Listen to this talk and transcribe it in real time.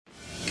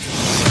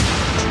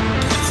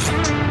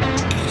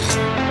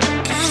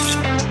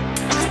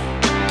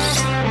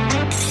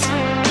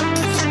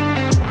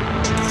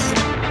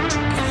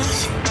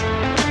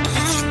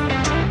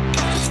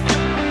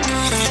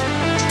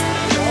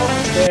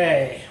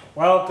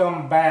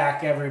Welcome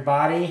back,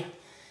 everybody.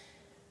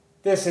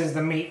 This is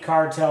the Meat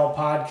Cartel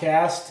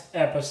Podcast,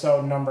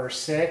 episode number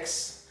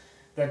 6.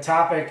 The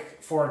topic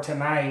for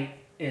tonight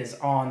is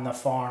on the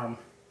farm.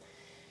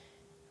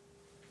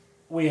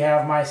 We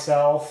have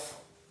myself,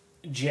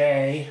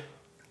 Jay's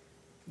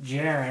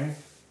son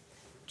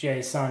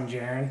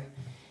Jaron,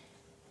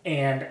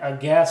 and a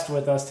guest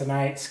with us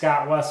tonight,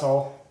 Scott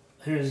Wessel,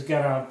 who's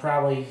going to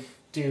probably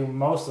do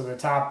most of the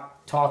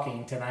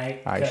talking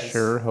tonight. I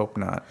sure hope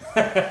not.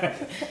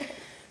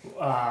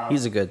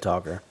 He's a good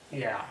talker.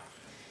 Yeah.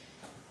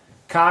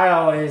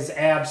 Kyle is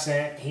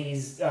absent.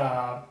 He's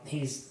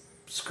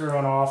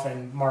screwing off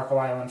in Marco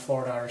Island,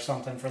 Florida or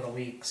something for the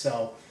week.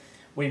 So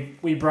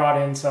we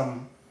brought in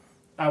some,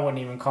 I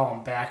wouldn't even call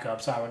them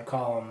backups. I would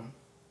call them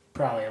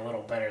probably a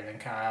little better than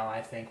Kyle.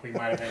 I think we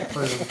might have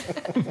improved.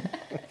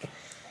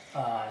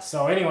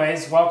 So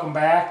anyways, welcome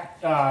back.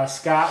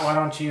 Scott, why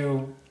don't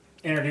you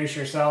introduce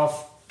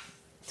yourself?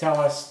 Tell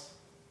us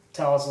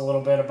a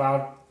little bit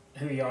about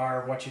who you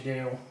are, what you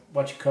do,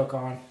 what you cook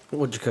on.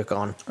 What'd you cook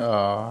on?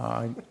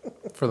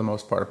 For the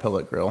most part, a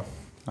pellet grill.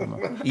 I'm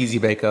an easy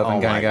bake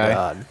oven kind of guy.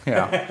 God.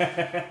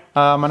 Yeah.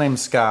 My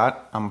name's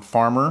Scott. I'm a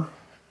farmer.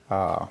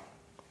 I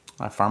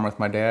farm with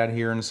my dad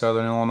here in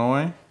Southern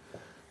Illinois.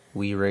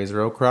 We raise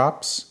row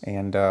crops,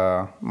 and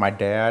my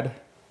dad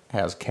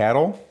has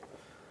cattle.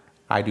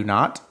 I do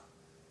not.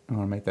 I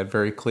want to make that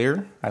very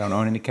clear. I don't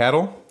own any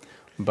cattle.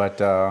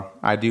 But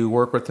I do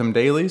work with him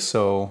daily,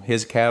 so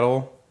his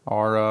cattle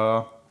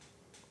are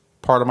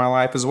part of my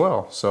life as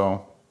well.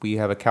 So we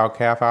have a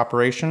cow-calf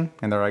operation,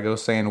 and there I go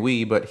saying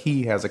we, but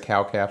he has a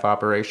cow-calf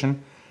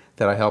operation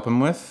that I help him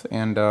with.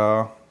 And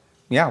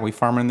yeah, we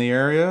farm in the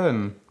area,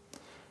 and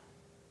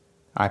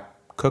I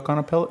cook on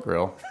a pellet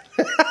grill.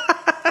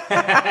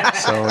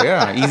 So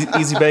yeah,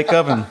 easy bake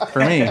oven for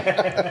me.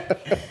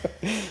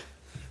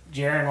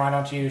 Jaron, why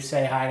don't you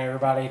say hi to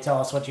everybody? Tell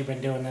us what you've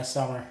been doing this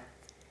summer.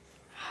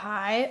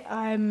 Hi,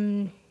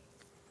 I'm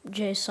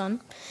Jay's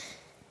son.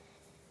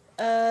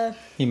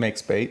 He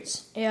makes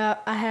baits. Yeah,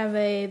 I have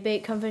a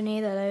bait company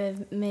that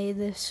I've made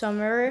this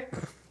summer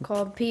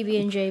called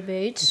PB&J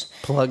Baits.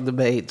 Plug the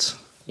baits.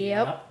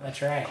 Yep.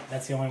 That's right.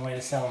 That's the only way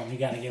to sell them. You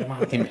got to get them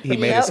out there. He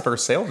made his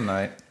first sale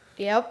tonight.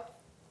 Yep.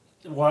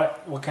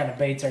 What kind of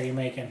baits are you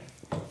making?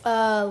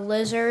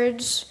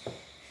 Lizards,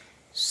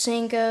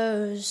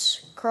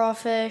 Cincos,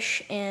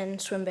 crawfish, and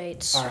swim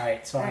baits. All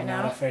right, so Right I'm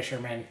not now. a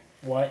fisherman.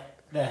 What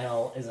the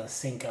hell is a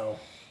Cinco?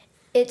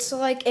 It's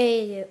like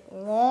a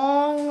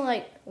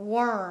long,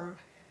 worm.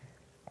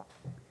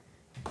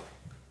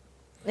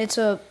 It's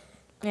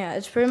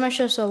pretty much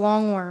just a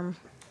long worm.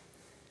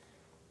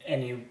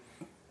 And you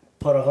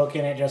put a hook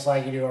in it just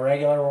like you do a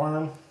regular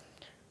worm?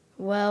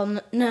 Well,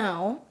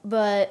 no,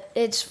 but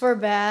it's for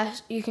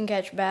bass. You can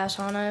catch bass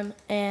on them,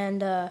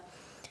 and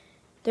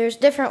there's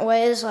different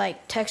ways,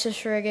 like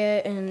Texas rig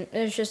it, and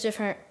there's just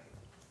different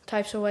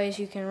types of ways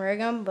you can rig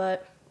them,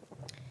 but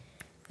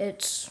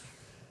it's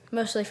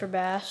mostly for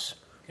bass.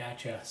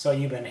 Gotcha. So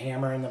you've been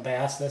hammering the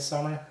bass this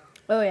summer?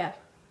 Oh yeah.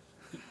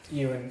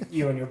 You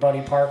and your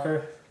buddy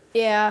Parker?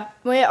 Yeah.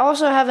 We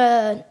also have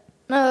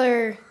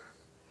another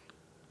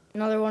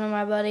one of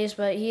my buddies,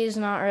 but he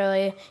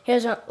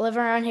doesn't live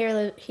around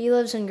here. He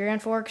lives in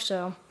Grand Forks,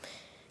 so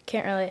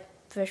can't really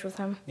fish with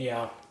him.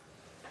 Yeah.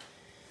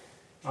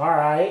 All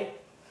right.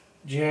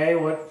 Jay,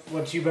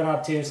 what you been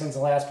up to since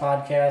the last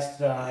podcast?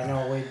 I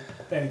know we've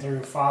been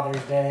through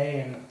Father's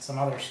Day and some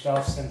other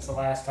stuff since the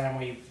last time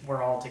we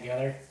were all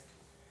together.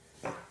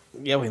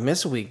 Yeah, we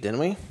missed a week,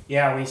 didn't we?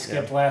 Yeah, we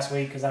skipped last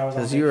week because I was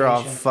on Because vacation. you were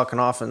all fucking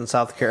off in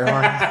South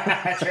Carolina.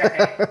 That's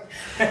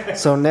right.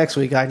 So next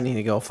week I need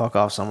to go fuck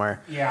off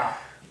somewhere. Yeah.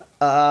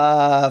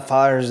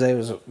 Father's Day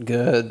was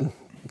good.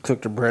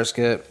 Cooked a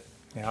brisket.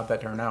 Yeah, how'd that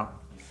turn out?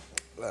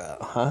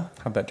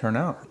 How'd that turn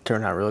out?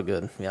 Turned out really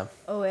good, yeah.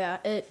 Oh yeah,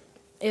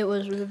 it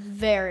was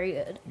very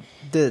good.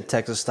 Did a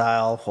Texas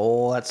style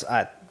whole.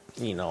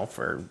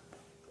 For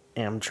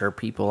amateur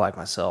people like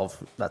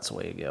myself, that's the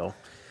way to go.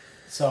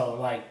 So,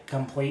 like,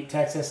 complete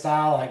Texas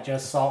style, like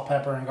just salt,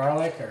 pepper, and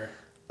garlic, or?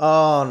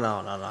 Oh, no,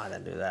 I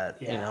didn't do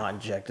that. Yeah. I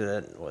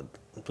injected it with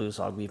Blues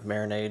Hog beef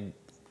marinade.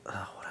 What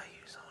I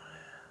use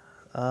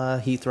on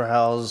it? Heath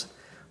Rouse,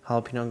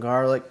 jalapeno and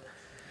garlic,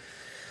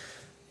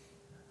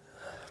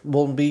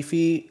 Bolton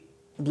Beefy,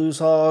 Blues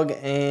Hog,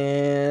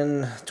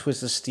 and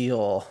Twisted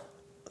Steel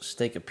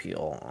steak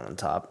appeal on the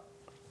top.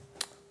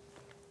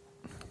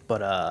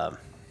 But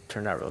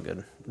turned out real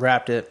good.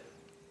 Wrapped it,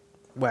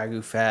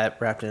 Wagyu fat,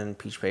 wrapped it in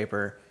peach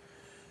paper.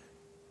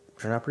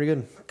 Turned out pretty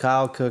good.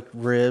 Kyle cooked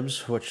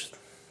ribs, which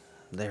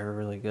they were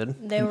really good.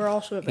 They were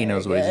also very He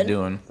knows what he's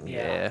doing.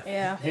 Yeah.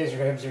 Yeah. His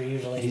ribs are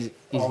usually He's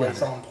always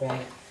got it. on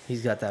point.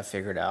 He's got that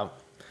figured out.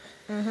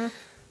 Mm-hmm.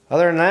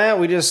 Other than that,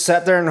 we just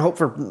sat there and hoped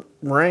for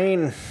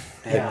rain.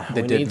 Yeah. We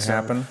That need didn't some-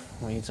 happen.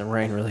 We need some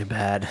rain really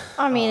bad.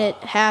 I mean, it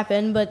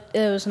happened, but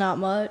it was not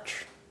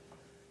much.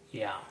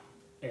 Yeah,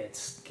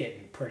 it's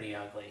getting pretty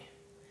ugly.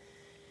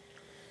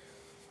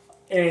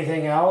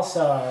 Anything else?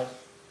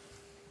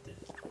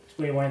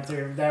 We went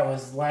through, that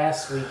was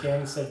last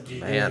weekend, so did you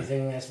do Man.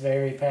 anything this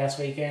very past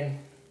weekend?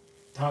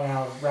 hung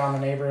out around the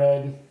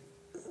neighborhood.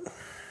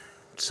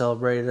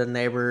 Celebrated a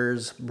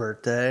neighbor's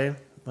birthday.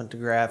 Went to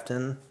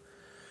Grafton.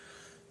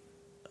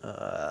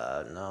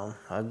 No,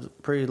 I was a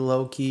pretty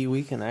low key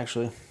weekend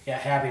actually. Yeah,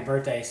 happy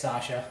birthday,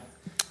 Sasha.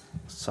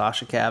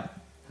 Sasha Cap.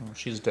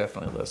 She's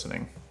definitely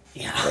listening.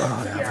 Yeah,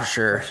 For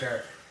sure.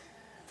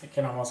 I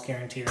can almost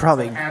guarantee that.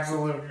 Probably- It's an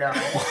absolute no.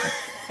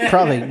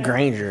 Probably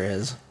Granger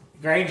is.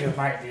 Granger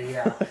might be,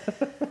 yeah.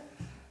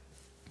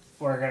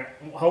 We're gonna.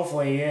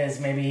 Hopefully, he is.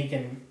 Maybe he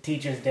can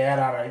teach his dad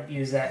how to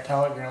use that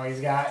pellet grill he's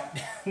got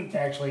to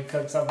actually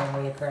cook something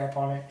with a crap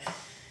on it.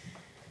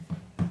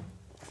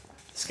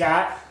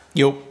 Scott,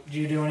 Yep. did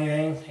you do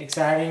anything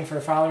exciting for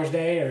Father's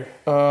Day or?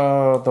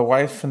 The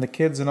wife and the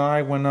kids and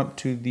I went up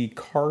to the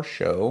car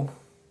show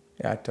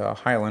at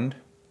Highland.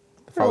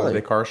 The Father's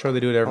Really? Day car show. They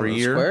do it every On the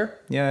year. square?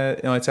 Yeah,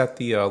 it's at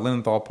the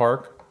Linenthal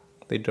Park.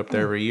 They do it up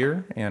there every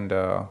year, and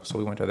so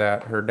we went to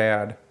that. Her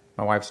dad,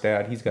 my wife's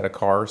dad, he's got a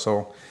car,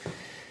 so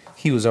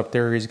he was up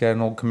there. He's got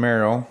an old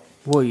Camaro.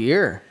 What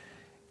year?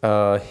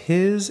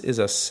 His is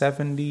a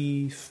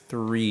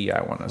 73,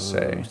 I want to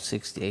say.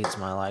 68's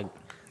my like.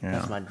 Yeah.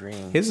 That's my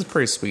dream. His is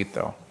pretty sweet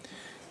though.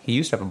 He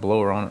used to have a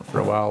blower on it for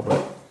a while,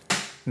 but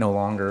no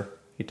longer.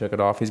 He took it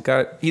off. He's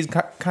kind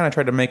of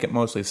tried to make it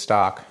mostly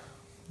stock,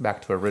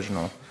 back to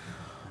original.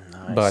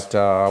 Nice.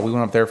 But we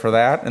went up there for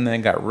that, and then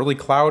it got really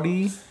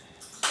cloudy,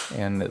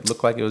 and it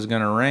looked like it was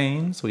going to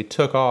rain. So we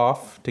took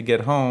off to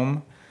get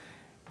home,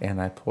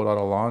 and I pulled out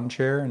a lawn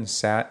chair and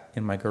sat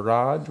in my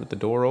garage with the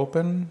door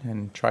open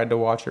and tried to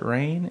watch it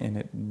rain, and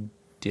it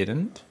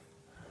didn't.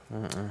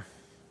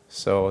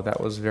 So that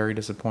was very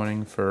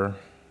disappointing for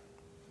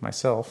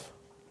myself.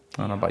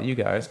 I don't know about you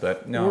guys,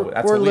 but no,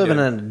 that's we're what we living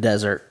did. in a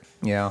desert,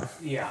 Yeah.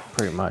 Yeah.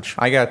 pretty much.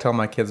 I gotta tell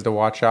my kids to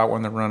watch out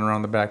when they're running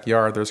around the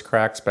backyard. There's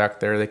cracks back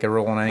there. They could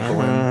roll an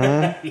ankle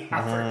in.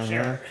 Yeah, for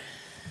sure.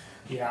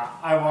 Yeah,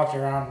 I walked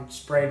around and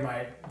sprayed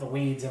the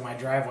weeds in my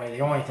driveway.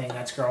 The only thing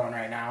that's growing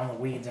right now, the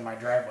weeds in my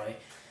driveway,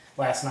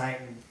 last night.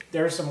 And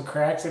there's some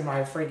cracks in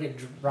my freaking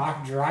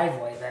rock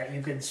driveway that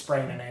you could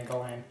sprain an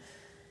ankle in.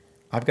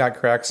 I've got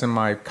cracks in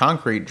my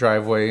concrete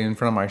driveway in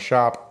front of my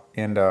shop,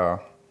 and I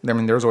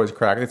mean, there's always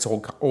cracks. It's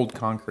old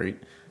concrete,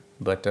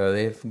 but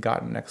they've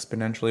gotten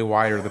exponentially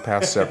wider the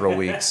past several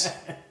weeks.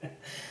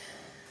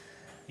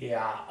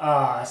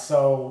 Yeah.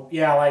 So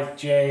yeah, like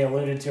Jay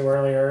alluded to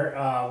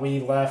earlier, we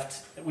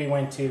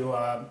went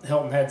to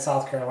Hilton Head,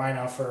 South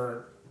Carolina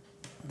for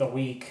the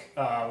week.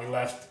 We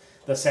left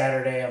the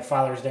Saturday of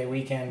Father's Day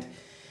weekend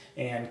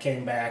and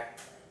came back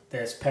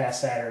this past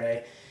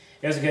Saturday.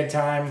 It was a good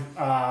time.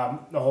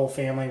 The whole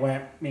family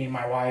went, me and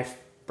my wife,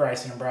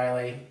 Bryson and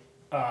Briley,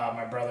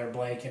 my brother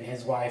Blake and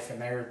his wife and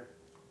their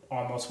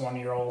almost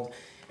 1-year-old,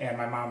 and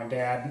my mom and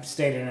dad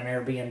stayed in an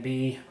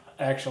Airbnb.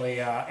 Actually,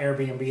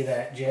 Airbnb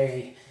that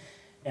Jay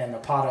and the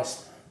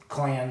Pottas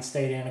clan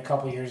stayed in a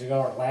couple years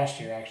ago, or last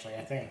year actually,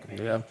 I think.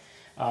 Maybe. Yeah.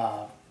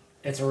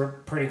 It's a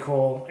pretty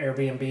cool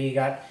Airbnb.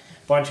 Got a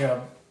bunch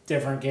of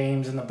different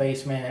games in the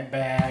basement,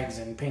 bags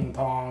and ping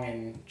pong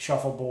and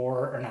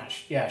shuffleboard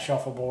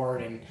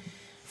and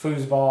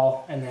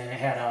foosball, and then it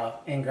had a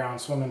in-ground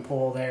swimming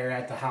pool there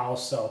at the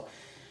house. So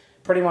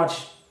pretty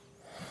much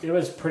it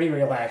was pretty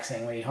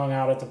relaxing. We hung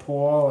out at the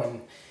pool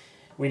and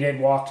we did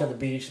walk to the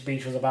beach. The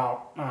beach was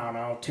about,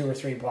 2 or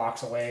 3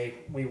 blocks away.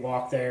 We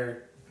walked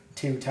there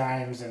 2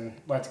 times and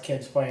let the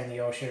kids play in the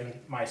ocean.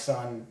 My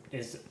son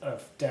is a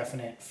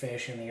definite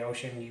fish in the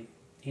ocean.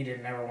 He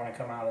didn't ever want to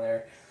come out of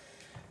there.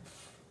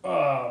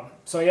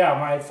 So yeah,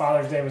 my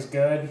Father's Day was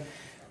good.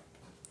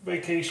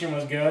 Vacation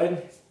was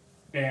good.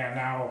 And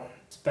now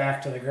it's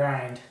back to the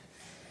grind.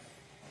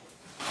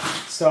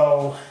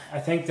 So I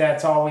think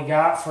that's all we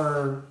got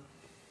for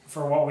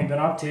what we've been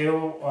up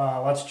to.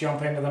 Let's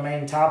jump into the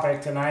main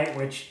topic tonight,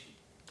 which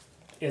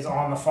is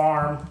on the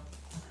farm.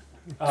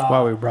 That's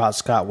why we brought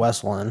Scott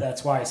Wessel in.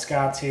 That's why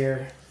Scott's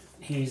here.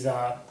 He's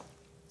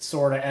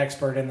sort of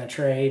expert in the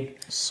trade.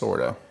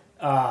 Sorta.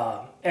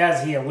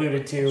 As he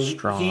alluded to,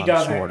 Strong, he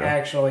doesn't sorta.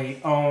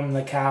 actually own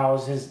the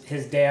cows.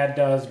 His dad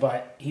does,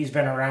 but he's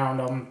been around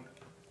them.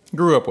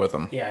 Grew up with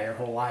them. Yeah, your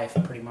whole life,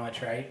 pretty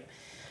much, right?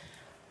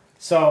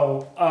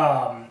 So,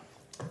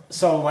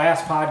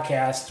 last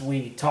podcast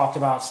we talked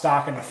about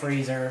stock in the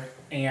freezer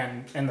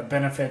and the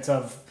benefits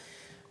of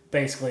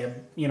basically,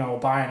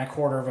 buying a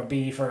quarter of a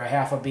beef or a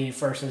half a beef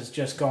versus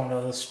just going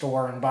to the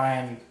store and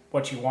buying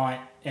what you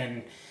want,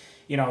 and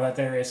that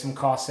there is some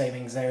cost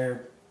savings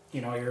there.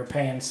 You're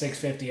paying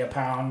 $6.50 a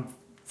pound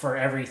for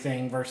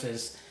everything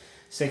versus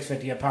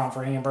 $6.50 a pound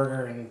for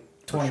hamburger and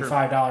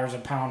 $25 a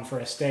pound for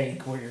a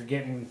steak, where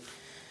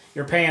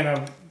you're paying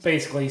a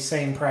basically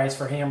same price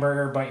for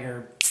hamburger, but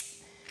you're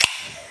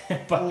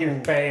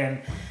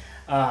paying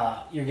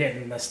you're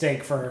getting the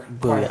steak for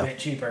quite a bit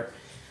cheaper.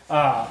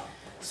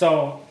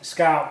 So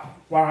Scott,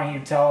 why don't you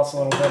tell us a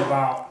little bit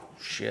about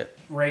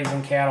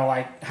raising cattle?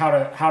 Like how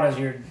does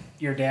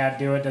your dad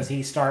do it? Does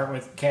he start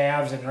with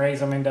calves and raise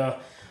them into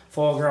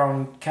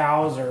full-grown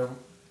cows, or?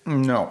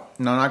 No,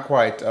 not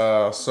quite.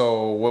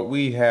 So what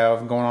we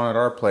have going on at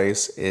our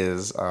place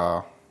is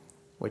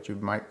what you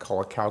might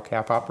call a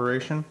cow-calf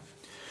operation.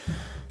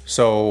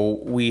 So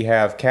we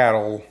have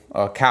cattle,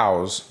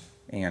 cows,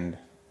 and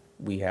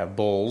we have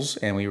bulls,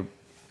 and we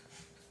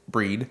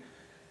breed.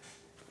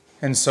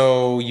 And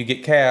so you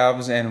get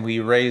calves, and we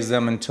raise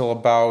them until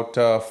about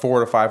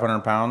 400 to 500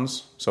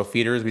 pounds. So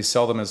feeders, we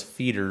sell them as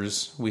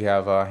feeders. We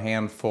have a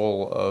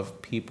handful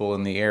of people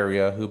in the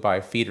area who buy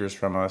feeders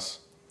from us.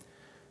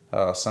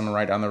 Some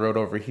right down the road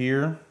over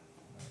here.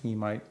 You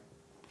might,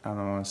 I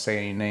don't want to say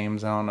any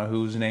names. I don't know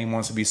whose name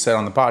wants to be said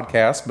on the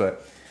podcast,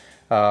 but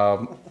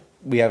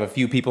we have a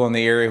few people in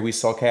the area we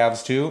sell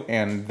calves to,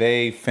 and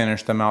they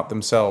finish them out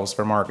themselves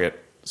for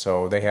market.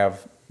 So they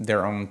have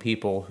their own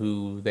people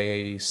who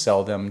they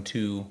sell them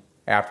to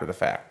after the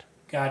fact.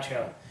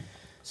 Gotcha.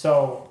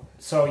 So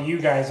you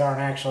guys aren't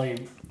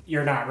actually,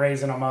 you're not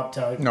raising them up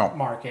to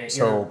market.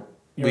 So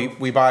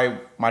we buy,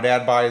 my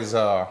dad buys,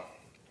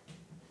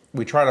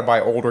 we try to buy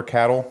older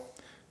cattle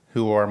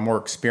who are more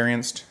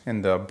experienced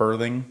in the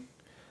birthing.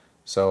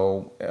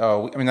 So,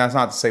 I mean, that's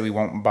not to say we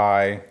won't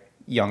buy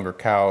younger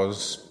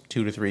cows,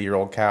 2 to 3 year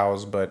old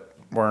cows, but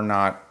we're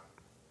not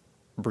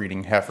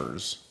breeding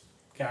heifers.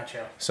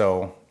 Gotcha.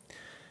 So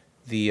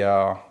the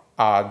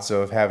odds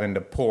of having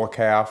to pull a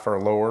calf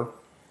are lower.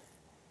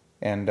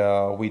 And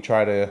we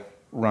try to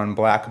run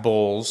black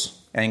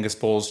bulls. Angus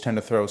bulls tend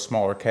to throw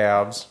smaller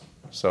calves,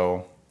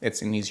 so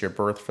it's an easier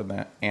birth for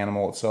the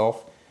animal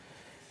itself.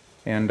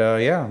 And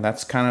yeah,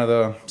 that's kind of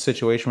the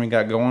situation we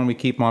got going. We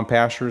keep them on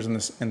pastures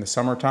in the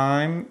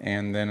summertime,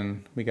 and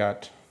then we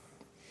got,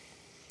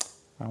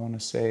 I want to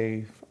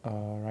say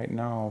right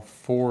now,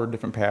 4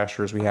 different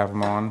pastures we have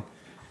them on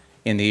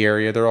in the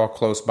area. They're all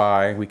close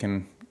by. We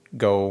can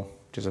go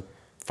just a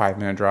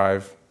 5-minute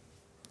drive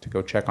to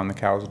go check on the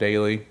cows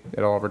daily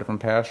at all of our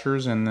different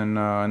pastures. And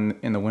then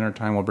in the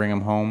wintertime, we'll bring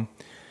them home.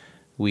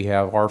 We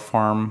have our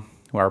farm,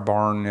 our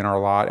barn, and our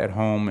lot at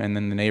home, and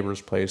then the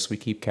neighbor's place we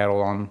keep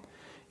cattle on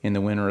in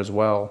the winter as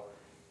well.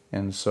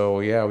 And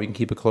so, yeah, we can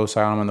keep a close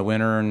eye on them in the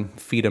winter and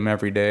feed them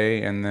every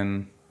day. And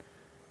then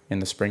in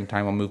the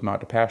springtime, we'll move them out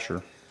to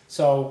pasture.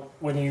 So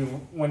when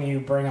you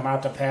bring them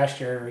out to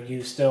pasture, are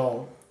you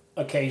still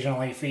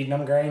occasionally feeding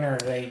them grain, or are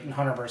they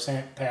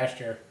 100%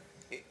 pasture?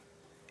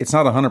 It's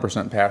not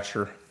 100%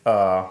 pasture.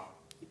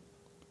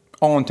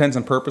 All intents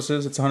and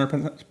purposes, it's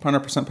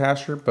 100%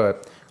 pasture,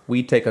 but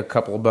we take a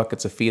couple of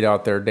buckets of feed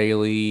out there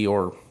daily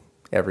or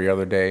every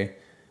other day.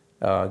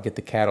 Get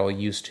the cattle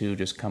used to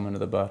just coming to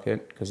the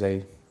bucket, because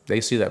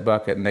they see that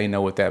bucket and they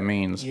know what that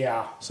means.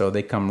 Yeah. So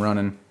they come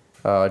running,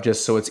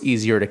 just so it's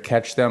easier to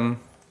catch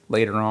them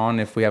later on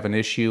if we have an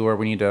issue or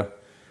we need to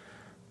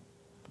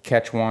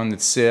catch one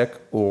that's sick,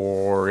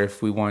 or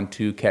if we want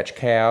to catch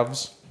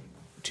calves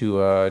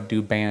to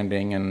do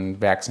banding and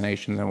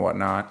vaccinations and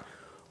whatnot,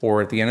 or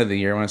at the end of the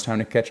year when it's time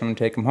to catch them and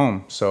take them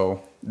home.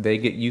 So they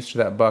get used to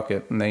that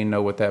bucket and they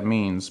know what that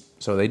means.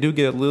 So they do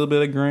get a little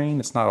bit of grain.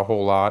 It's not a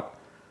whole lot.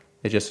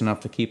 It's just enough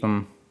to keep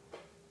them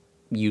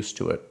used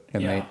to it,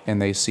 and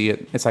they see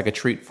it. It's like a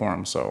treat for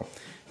them. So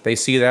they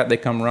see that, they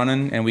come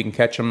running, and we can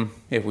catch them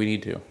if we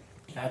need to.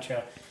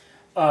 Gotcha.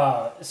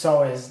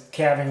 So is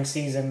calving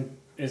season,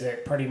 is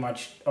it pretty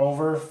much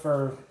over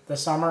for the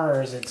summer,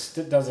 or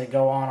does it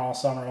go on all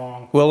summer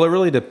long? Well, it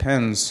really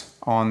depends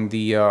on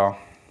the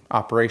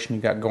operation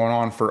you got going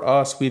on. For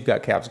us, we've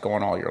got calves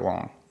going all year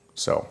long.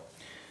 So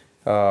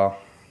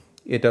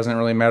it doesn't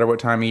really matter what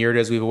time of year it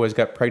is. We've always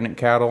got pregnant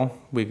cattle.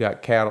 We've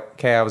got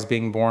calves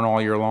being born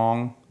all year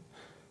long.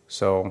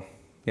 So,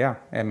 yeah,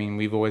 I mean,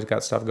 we've always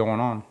got stuff going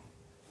on.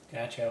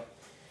 Gotcha.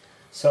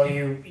 So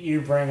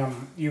you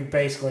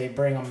basically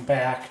bring them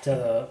back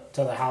to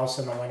the house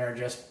in the winter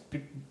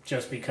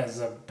just because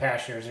the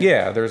pastures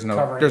are there's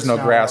no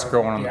grass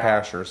growing on the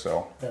pasture,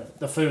 so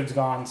the food's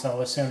gone. So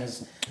as soon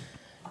as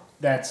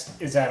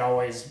is that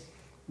always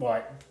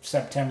what,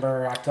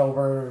 September,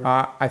 October?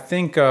 I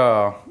think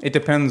it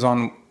depends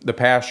on the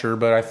pasture,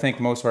 but I think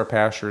most of our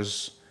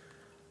pastures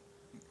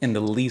in the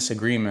lease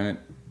agreement,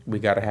 we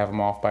got to have them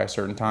off by a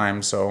certain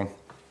time. So,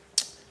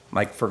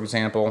 like for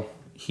example,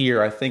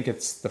 here I think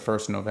it's the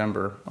 1st of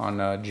November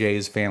on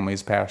Jay's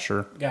family's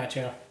pasture.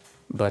 Gotcha.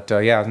 But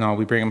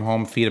we bring them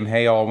home, feed them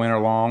hay all winter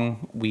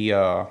long.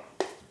 We'll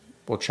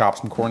chop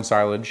some corn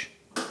silage.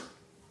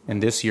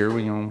 And this year,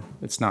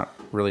 it's not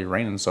really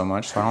raining so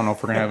much, so I don't know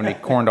if we're gonna have any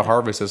corn to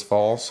harvest this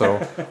fall.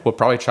 So we'll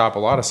probably chop a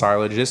lot of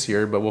silage this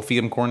year, but we'll feed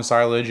them corn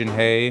silage and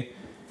hay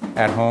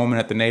at home and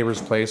at the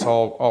neighbor's place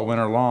all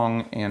winter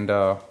long, and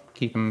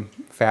keep them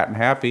fat and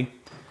happy.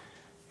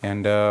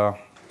 And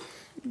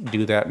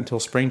do that until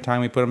springtime.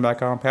 We put them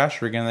back on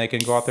pasture again. They can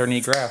go out there and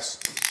eat grass.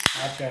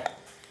 Gotcha.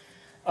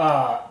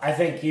 I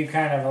think you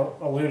kind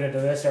of alluded to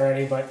this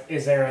already, but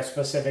is there a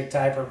specific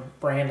type or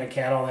brand of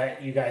cattle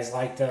that you guys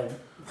like to?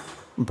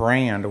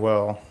 Brand,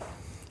 well,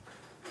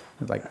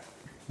 like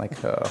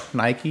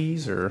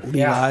Nikes or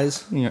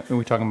Levi's. Are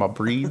we talking about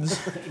breeds?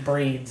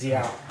 Breeds,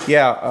 yeah.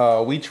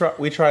 Yeah, we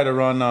try to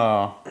run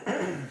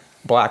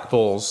black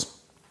bulls.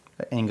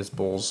 Angus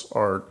bulls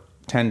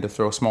tend to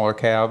throw smaller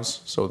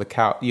calves, so the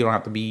cow, you don't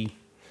have to be,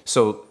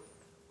 so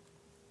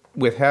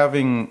with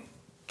having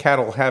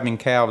cattle having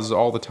calves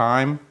all the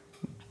time,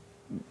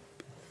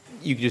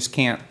 you just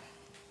can't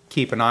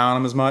keep an eye on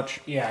them as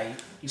much. Yeah,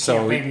 you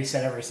So- can't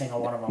babysit every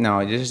single one of them. No,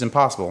 it's just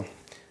impossible.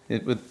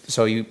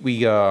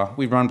 We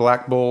run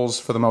black bulls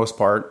for the most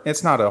part.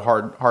 It's not a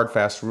hard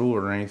fast rule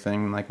or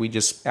anything. Like we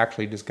just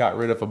got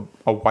rid of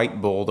a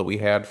white bull that we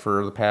had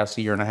for the past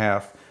year and a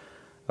half,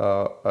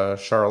 a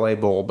Charolais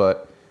bull.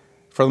 But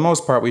for the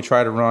most part, we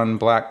try to run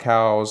black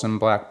cows and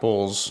black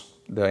bulls.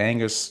 The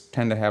Angus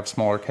tend to have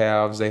smaller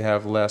calves. They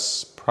have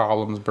less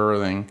problems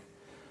birthing,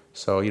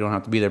 so you don't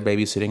have to be there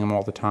babysitting them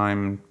all the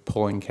time,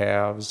 pulling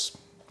calves.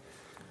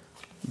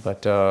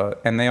 But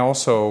and they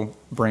also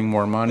bring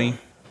more money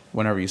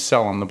whenever you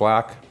sell them.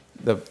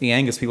 The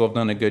Angus people have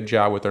done a good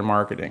job with their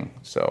marketing,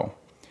 so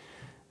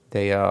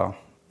they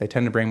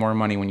tend to bring more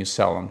money when you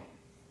sell them.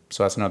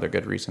 So that's another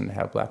good reason to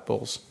have black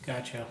bulls.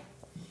 Gotcha.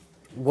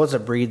 What's a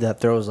breed that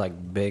throws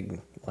like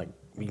big, like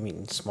you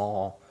mean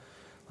small?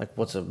 Like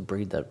what's a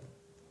breed that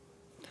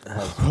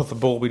has Well, the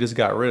bull we just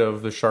got rid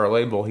of, the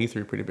Charolais bull, he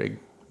threw pretty big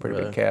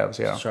calves.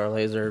 Yeah,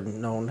 Charolais are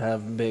known to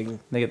have big.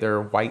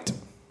 they're white.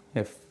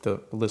 If the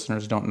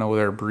listeners don't know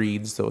their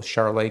breeds, those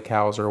Charolais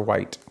cows are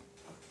white.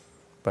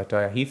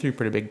 But he threw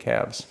pretty big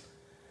calves.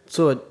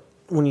 So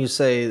when you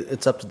say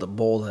it's up to the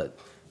bull that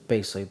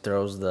basically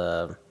throws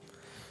the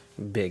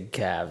big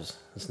calves,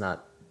 it's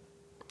not.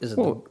 Is it?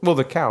 Well,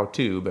 the cow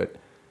too, but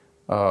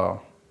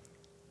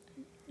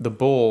the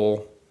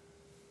bull.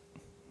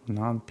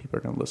 Now people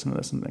are gonna listen to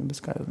this and think this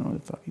guy doesn't know what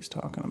the fuck he's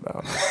talking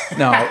about.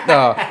 No,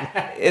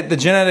 the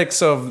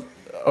genetics of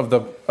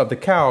the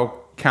cow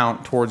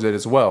count towards it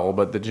as well,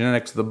 but the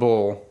genetics of the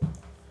bull,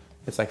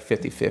 it's like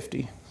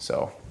 50-50.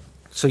 So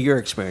your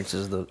experience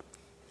is the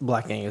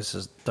Black Angus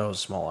is those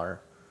smaller.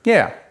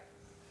 Yeah.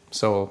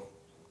 So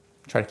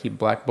try to keep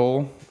black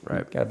bull.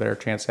 Right. Got a better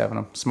chance of having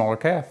a smaller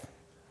calf.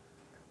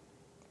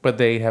 But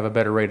they have a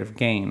better rate of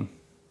gain.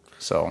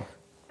 So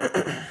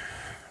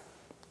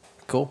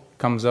Cool.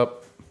 comes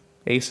up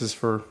aces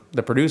for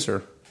the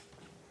producer.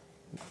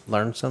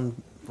 Learned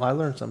some. I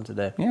learned some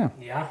today. Yeah.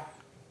 Yeah.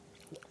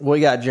 What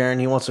you got, Jaron?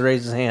 He wants to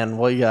raise his hand.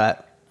 What you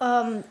got?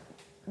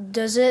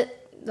 Does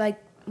it like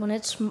when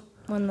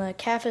the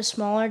calf is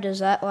smaller? Does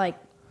that like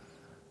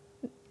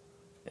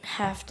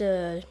have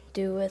to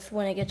do with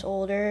when it gets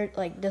older?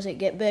 Like, does it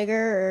get bigger,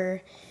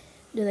 or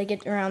do they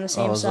get around the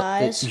same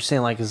size? You're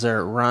saying like, is there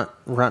a runt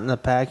in the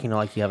pack? You know,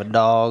 like you have a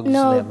dog.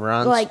 No, they have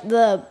runts. like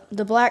the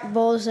black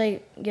bulls,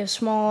 they give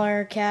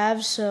smaller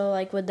calves. So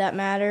like, would that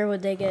matter?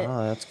 Would they get?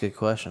 Oh, that's a good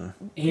question.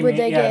 Would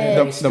they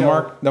get-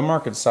 The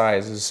market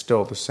size is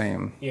still the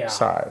same Yeah.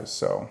 size.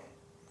 So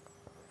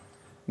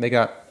they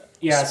got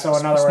Yeah, so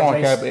in other small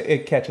words, calf,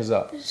 it catches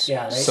up.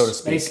 yeah, so to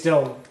speak.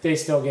 they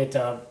still get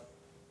to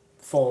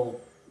full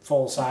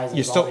size.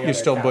 You're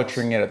still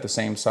butchering it at the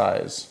same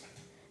size.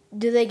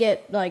 Do they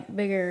get like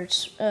bigger,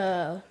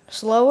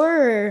 slower,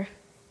 or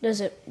does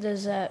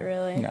that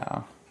really?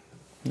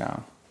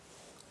 No.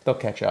 They'll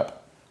catch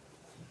up.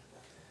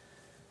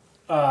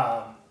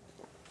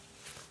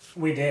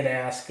 We did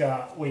ask.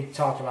 We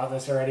talked about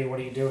this already. What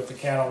do you do with the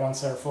cattle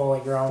once they're fully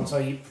grown? So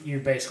you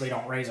basically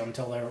don't raise them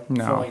till they're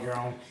fully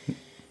grown.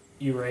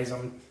 You raise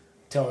them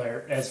till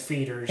they're as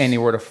feeders.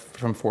 Anywhere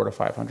from 400 to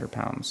 500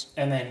 pounds.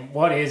 And then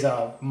what is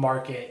a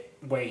market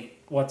weight?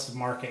 What's the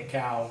market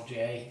cow,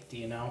 Jay? Do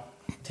you know?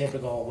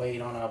 Typical weight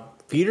on a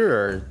Feeder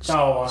or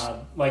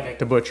like a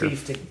To butcher.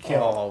 beef to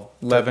kill.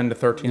 11 to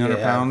 1,300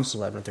 pounds.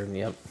 11 to 13.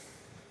 Yep.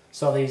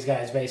 So these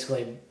guys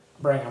basically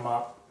bring them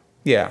up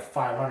Yeah.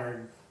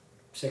 500,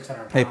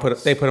 600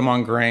 pounds. They put them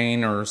on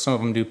grain, or some of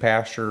them do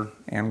pasture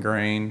and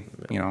grain,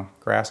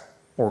 grass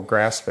or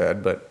grass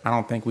fed. But I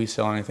don't think we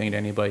sell anything to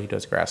anybody who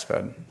does grass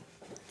fed.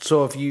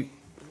 So if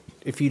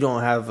you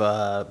don't have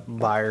a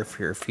buyer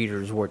for your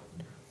feeders,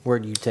 where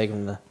do you take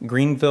them to?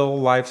 Greenville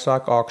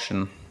Livestock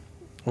Auction.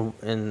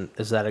 And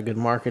is that a good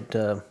market,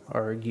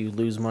 or do you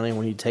lose money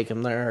when you take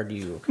them there, or do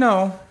you?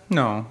 No.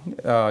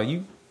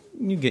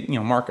 You get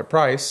market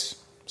price.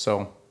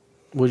 So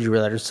Would you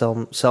rather sell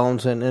them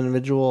to an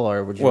individual,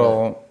 or would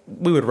you?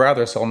 we would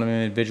rather sell them to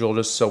an individual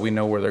just so we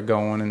know where they're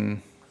going,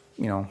 and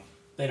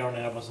They don't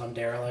end up with some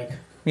derelict.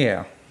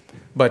 yeah.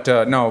 But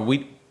no,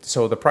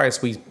 so the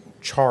price we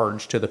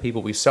charge to the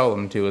people we sell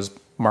them to is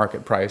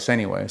market price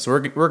anyway. So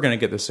we're going to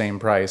get the same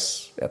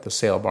price at the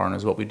sale barn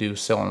as what we do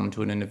selling them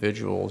to an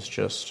individual. It's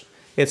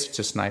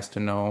just nice to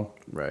know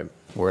right.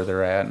 where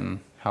they're at and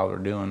how they're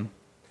doing.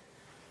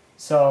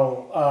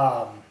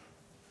 So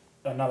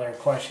another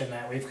question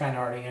that we've kind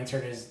of already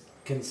answered is,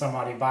 can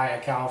somebody buy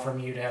a cow from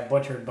you to have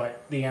butchered?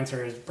 But the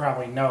answer is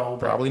probably no.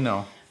 But, Probably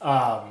no.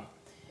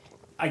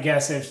 I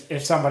guess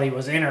if somebody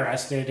was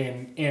interested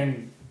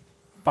in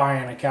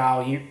buying a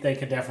cow, they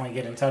could definitely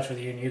get in touch with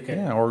you, and you could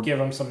or give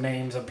them some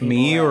names of people.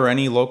 Me that- or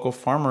any local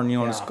farmer, and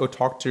just Yeah. go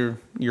talk to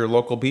your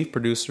local beef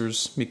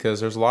producers, because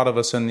there's a lot of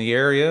us in the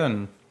area,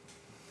 and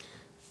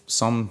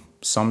some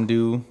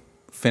do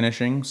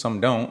finishing, some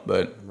don't.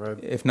 But Right.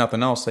 if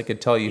nothing else, they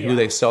could tell you Yeah. who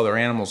they sell their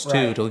animals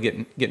to Right. to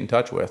get in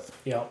touch with.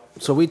 Yep.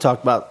 So we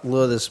talked about a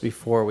little of this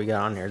before we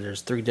got on here.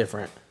 There's three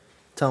different.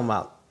 Tell them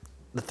about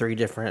the three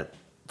different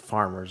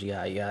farmers. You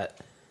got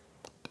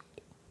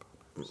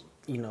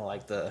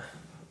like the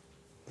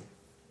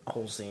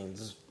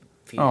Holsteins.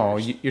 Feeders. Oh,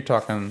 you're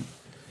talking.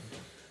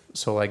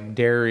 So like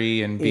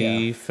dairy and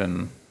beef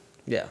and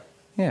yeah.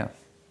 yeah.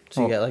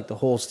 So you got like the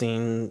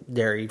Holstein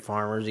dairy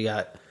farmers. You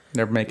got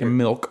They're making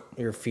milk.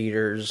 your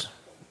feeders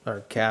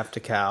or calf to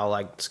cow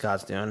like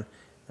Scott's doing,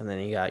 and then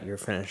you got your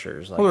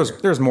finishers. Like Well,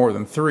 there's more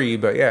than 3,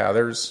 but yeah,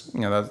 there's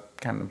that's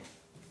kind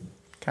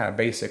of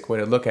basic way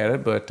to look at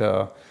it. But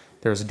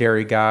there's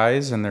dairy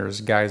guys, and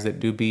there's guys that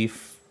do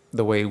beef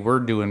the way we're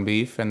doing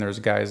beef, and there's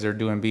guys that are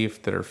doing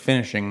beef that are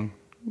finishing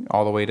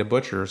all the way to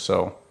butcher.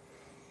 So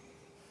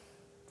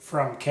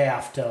From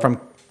calf to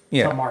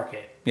yeah,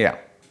 market. yeah.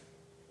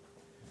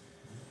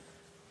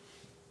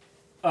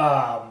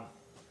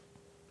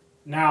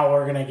 Now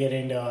we're gonna get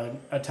into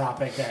a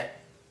topic that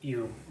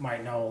you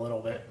might know a little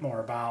bit more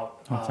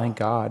about. Oh, thank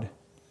God.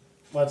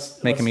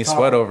 Making me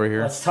sweat over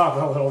here. Let's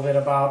talk a little bit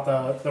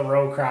about the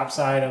row crop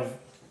side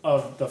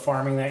of the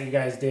farming that you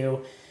guys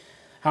do.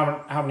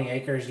 How many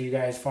acres do you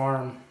guys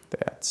farm?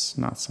 That's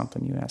not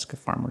something you ask a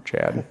farmer,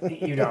 Chad.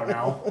 You don't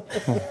know.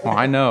 Well,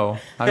 I know.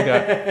 I've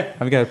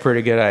got a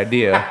pretty good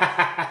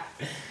idea.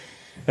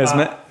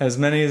 As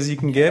many as you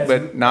can get,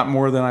 but not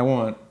more than I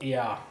want.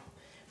 Yeah.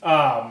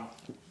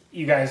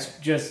 You guys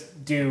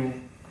just do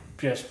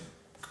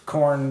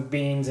corn,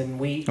 beans, and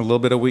wheat. A little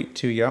bit of wheat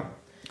too. Yep.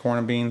 Corn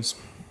and beans.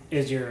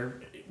 Is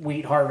your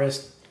wheat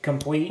harvest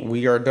complete?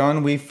 We are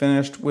done. We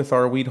finished with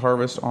our wheat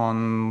harvest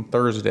on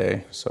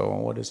Thursday. So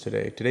what is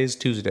today? Today's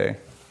Tuesday.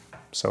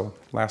 So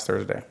last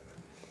Thursday.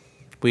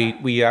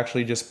 We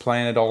actually just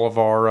planted all of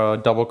our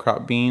double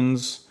crop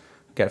beans.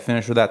 Got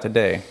finished with that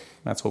today.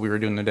 That's what we were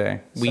doing today.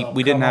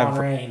 We didn't have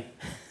rain.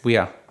 We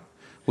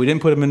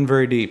didn't put them in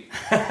very deep.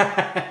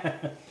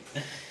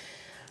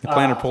 The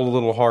planter pulled a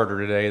little harder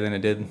today than it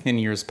did in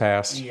years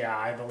past. Yeah,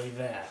 I believe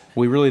that.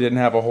 We really didn't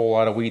have a whole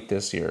lot of wheat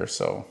this year,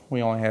 so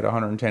we only had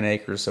 110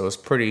 acres, so it was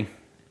pretty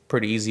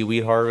easy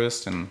wheat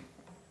harvest, and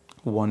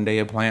one day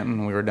of planting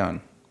and we were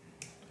done.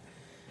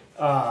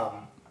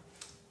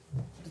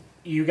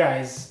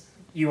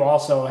 You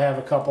also have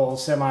a couple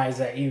semis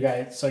that you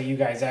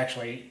guys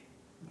actually,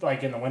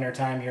 like in the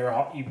wintertime,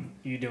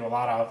 you do a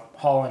lot of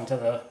hauling to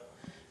the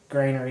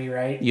granary,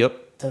 right?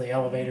 Yep. To the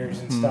elevators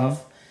and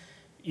stuff.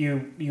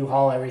 You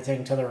haul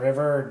everything to the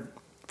river?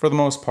 For the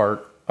most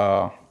part.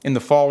 In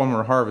the fall when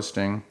we're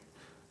harvesting,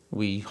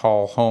 we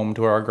haul home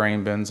to our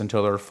grain bins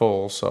until they're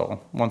full.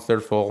 So once they're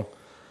full,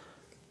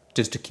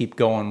 just to keep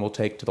going, we'll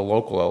take to the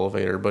local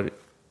elevator. But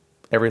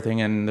everything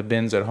in the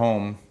bins at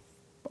home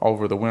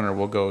over the winter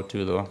will go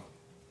to the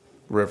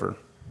river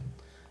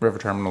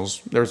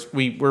terminals.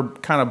 We're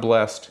kind of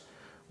blessed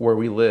where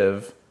we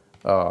live.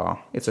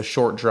 It's a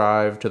short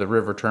drive to the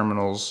river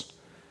terminals,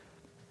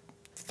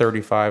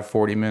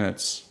 35-40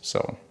 minutes.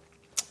 So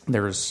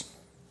there's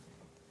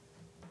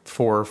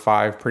 4 or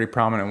 5 pretty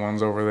prominent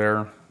ones over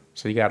there.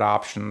 So you got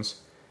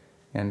options,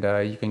 and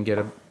you can get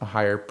a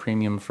higher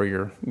premium for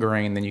your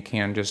grain than you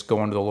can just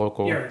going to the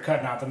local. You're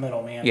cutting out the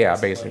middleman. Yeah,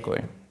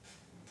 basically.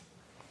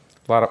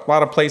 A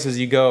lot of places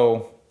you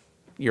go,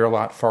 you're a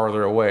lot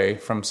farther away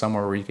from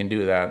somewhere where you can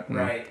do that. And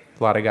right.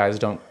 A lot of guys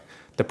don't.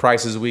 The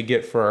prices we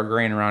get for our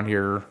grain around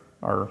here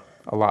are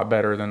a lot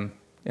better than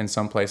in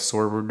some places.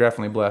 So we're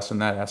definitely blessed in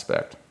that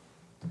aspect.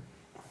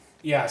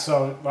 Yeah,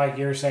 so like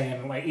you're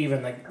saying, like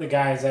even the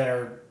guys that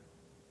are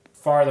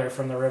farther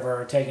from the river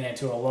are taking it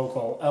to a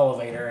local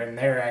elevator, and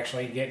they're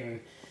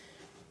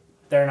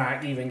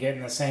not even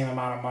getting the same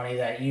amount of money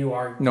that you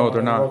are. No, they're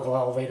to not. The local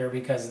elevator,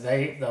 because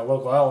the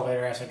local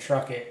elevator has to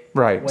truck it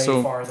Right. way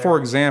So, farther. for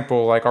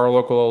example, like our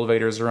local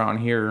elevators around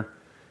here,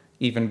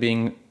 even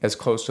being as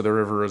close to the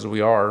river as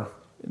we are,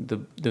 the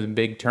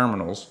big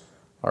terminals,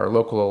 our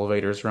local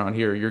elevators around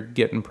here, you're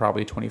getting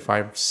probably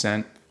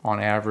 25-cent on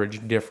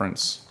average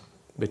difference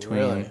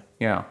between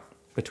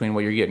between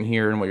what you're getting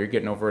here and what you're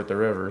getting over at the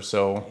river.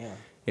 So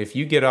if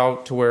you get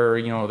out to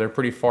where they're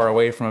pretty far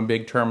away from a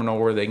big terminal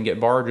where they can get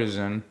barges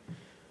in,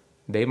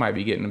 they might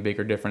be getting a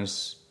bigger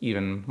difference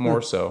even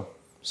more so.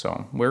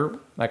 So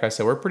like I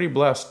said, we're pretty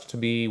blessed to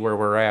be where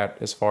we're at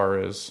as far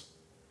as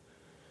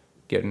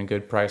getting a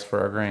good price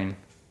for our grain.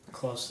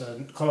 Close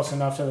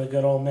enough to the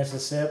good old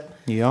Mississippi.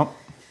 Yep,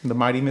 the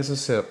mighty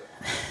Mississippi.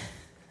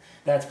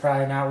 That's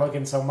probably not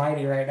looking so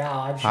mighty right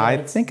now. I'm sure I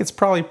think it's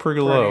probably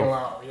pretty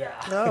low. Yeah.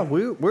 No,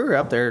 we were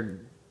up there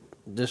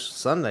this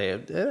Sunday.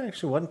 It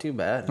actually wasn't too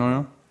bad.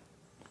 Oh,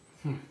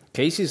 yeah?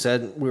 Casey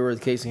said we were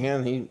with Casey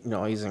Hand.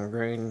 He's in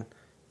the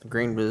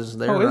grain business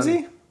there. Oh, is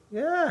he?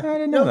 Yeah, I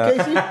didn't know that.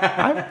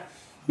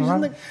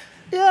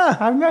 Casey.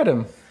 I've met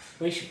him.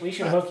 We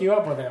should hook you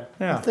up with him.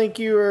 Yeah. I think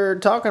you were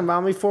talking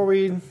about me before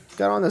we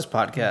got on this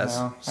podcast.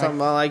 No, Something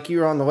about like you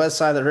were on the west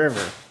side of the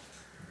river.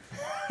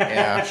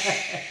 Yeah.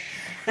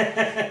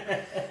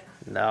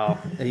 No,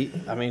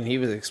 he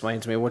was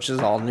explaining to me, which is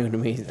all new to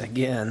me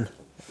again.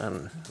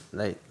 And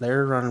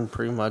they're running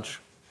pretty much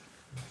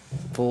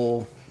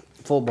full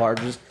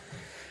barges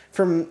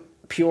from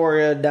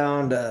Peoria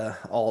down to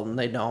Alton.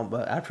 They don't,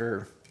 but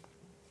after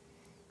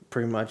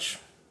pretty much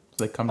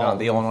They come down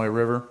the Illinois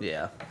River.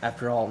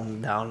 after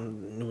Alton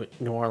down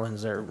New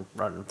Orleans, they're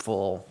running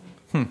full.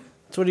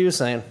 That's what he was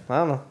saying. I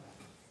don't know.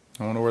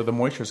 I wonder where the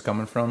moisture's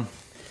coming from.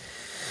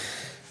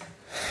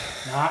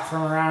 Not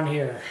from around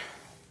here.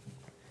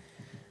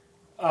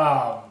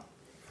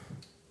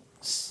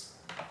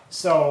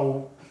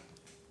 So,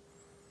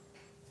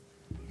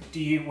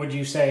 would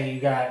you say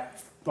you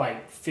got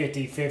like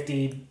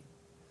 50-50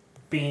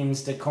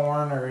 beans to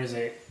corn, or is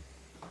it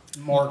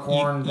more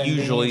corn than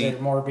usually, beans,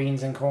 or more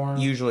beans than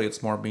corn? Usually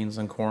it's more beans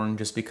than corn,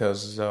 just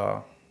because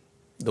the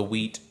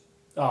wheat.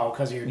 Oh,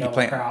 because you're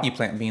double crop. You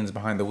plant beans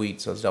behind the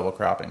wheat, so it's double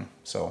cropping.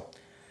 So,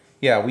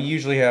 yeah, we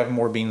usually have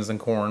more beans than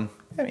corn.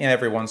 I mean,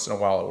 every once in a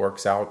while it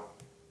works out.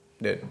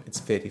 It's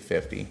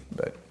 50-50,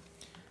 but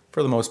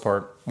for the most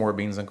part, more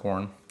beans than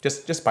corn.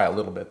 Just by a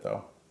little bit,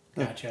 though.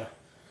 Gotcha.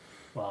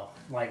 Well,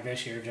 like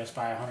this year, just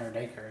by 100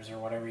 acres or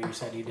whatever you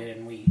said you did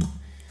in wheat.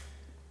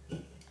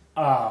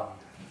 And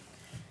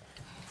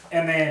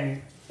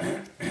then,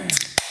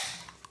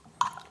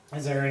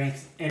 is there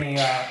any?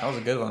 That was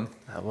a good one.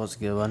 That was a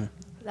good one.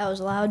 That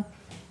was loud.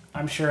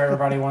 I'm sure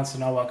everybody wants to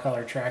know what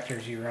color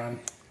tractors you run.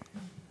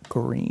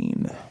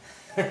 Green.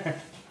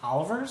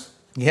 Oliver's?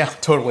 Yeah,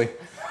 totally.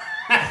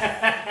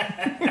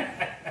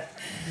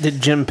 Did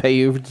Jim pay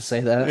you to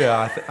say that?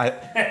 Yeah,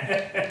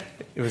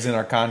 it was in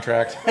our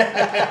contract.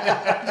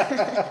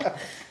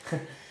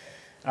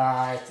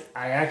 I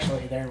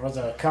actually, there was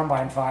a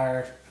combine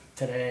fire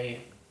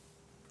today,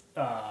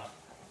 south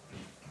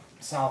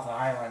of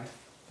Island.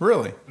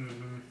 Really?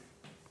 Mm-hmm.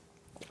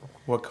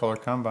 What color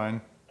combine?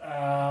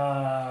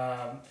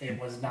 It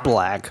was not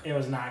Black. It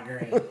was not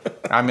green.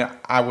 I mean,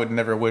 I would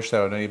never wish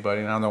that on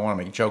anybody, and I don't want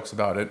to make jokes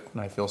about it,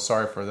 and I feel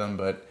sorry for them,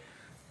 but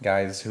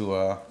guys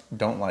who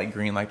don't like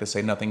green like to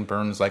say nothing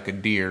burns like a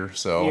deer,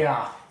 so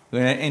Yeah.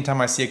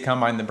 anytime I see a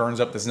combine that burns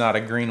up that's not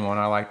a green one,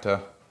 I like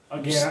to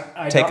Again,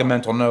 take a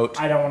mental note.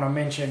 I don't want to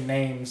mention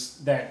names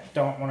that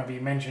don't want to be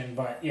mentioned,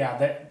 but yeah,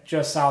 that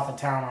just south of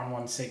town on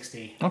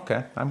 160.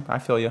 Okay, I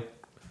feel you.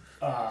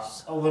 A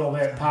little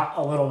bit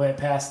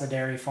past the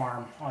dairy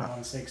farm on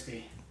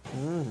 160.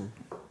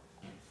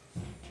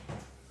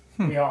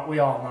 We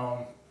all know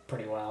him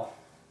pretty well.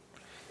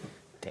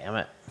 Damn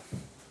it.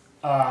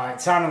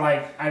 It sounded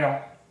like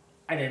I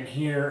didn't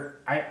hear.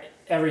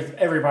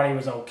 Everybody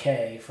was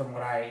okay from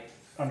what I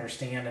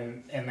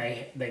understand, and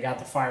they got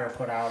the fire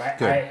put out.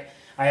 I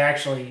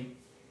actually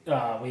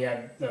we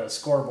had the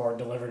scoreboard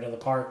delivered to the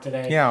park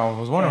today. Yeah, I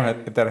was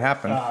wondering if that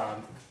happened.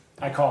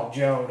 I called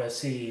Joe to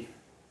see,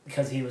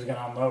 because he was going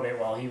to unload it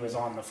while he was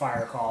on the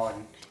fire call,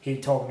 and he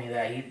told me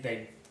that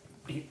they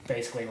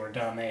basically were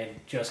done. They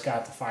had just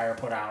got the fire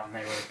put out, and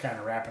they were kind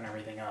of wrapping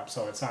everything up.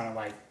 So it sounded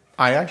like.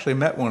 I actually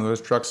met one of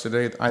those trucks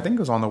today. I think it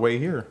was on the way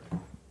here.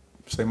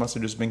 So they must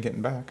have just been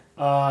getting back.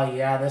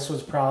 Yeah, this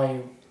was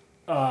probably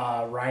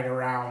right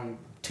around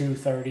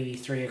 2:30,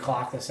 3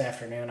 o'clock this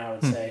afternoon, I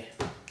would say.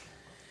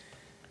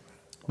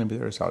 Maybe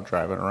they're just out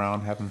driving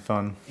around, having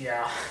fun.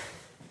 Yeah.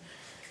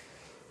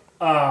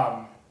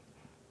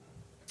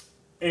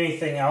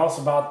 Anything else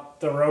about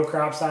the row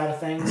crop side of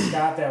things,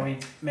 Scott, that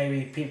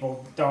maybe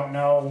people don't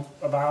know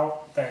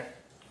about? That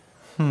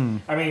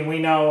I mean, we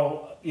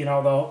know,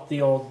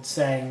 the old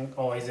saying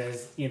always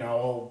is,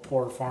 old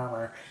poor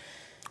farmer,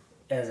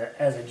 as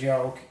a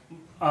joke,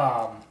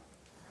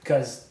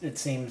 because it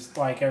seems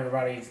like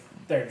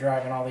they're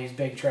driving all these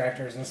big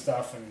tractors and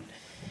stuff,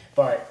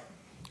 but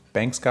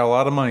Bank's got a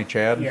lot of money,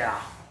 Chad. yeah.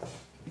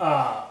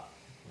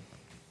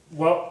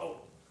 Well,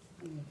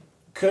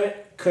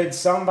 could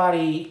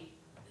somebody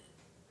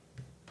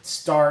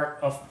start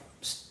a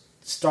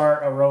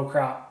row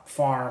crop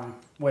farm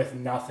with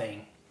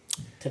nothing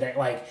today?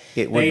 Like,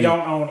 they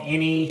don't own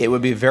any. It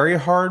would be very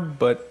hard,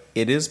 but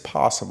it is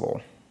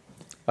possible.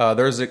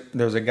 There's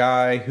a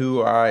guy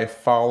who I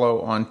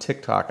follow on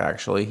TikTok.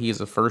 Actually, he's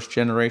a first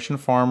generation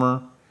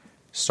farmer,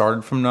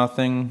 started from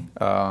nothing.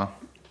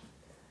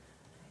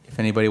 If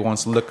anybody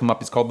wants to look him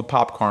up, he's called the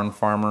Popcorn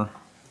Farmer.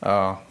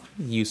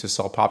 He used to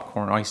sell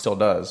popcorn. Oh, he still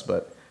does,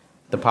 but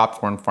the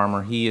Popcorn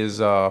Farmer. He is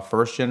a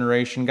first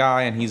generation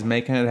guy, and he's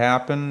making it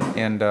happen.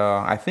 And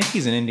I think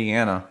he's in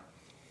Indiana.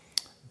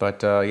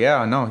 But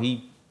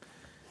he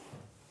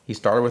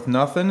started with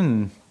nothing,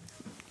 and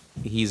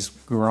he's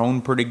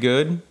grown pretty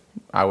good.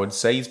 I would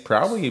say he's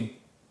probably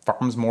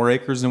farms more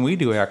acres than we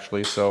do,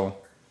 actually. So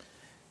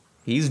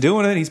he's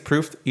doing it. He's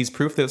proof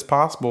that it's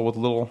possible with a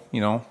little,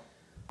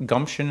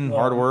 gumption and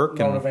hard work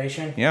and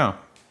motivation. Yeah.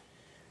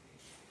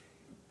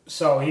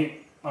 So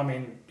he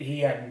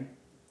hadn't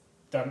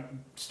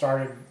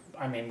started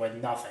with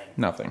nothing.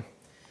 Nothing.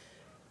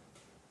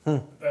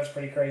 That's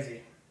pretty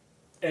crazy.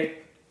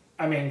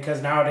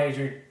 Because nowadays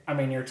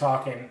you're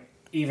talking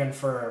even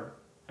for,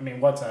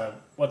 what's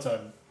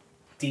a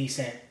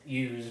decent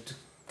used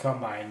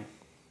combine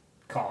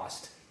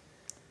cost?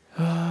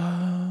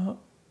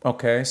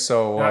 Okay,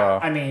 so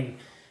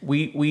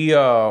we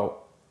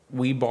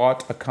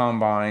bought a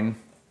combine.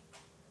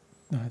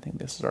 I think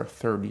this is our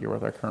third year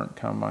with our current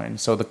combine.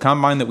 So the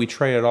combine that we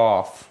traded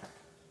off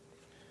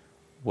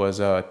was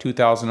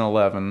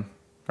 2011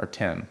 or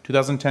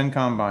 2010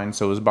 combine.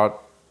 So it was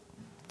about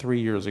 3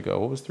 years ago.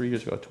 What was 3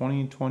 years ago?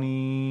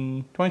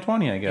 2020,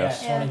 I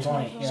guess. Yeah,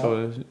 2020. Yeah. So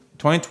it was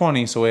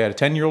 2020, so we had a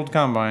 10-year-old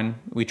combine.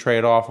 We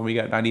traded off and we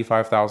got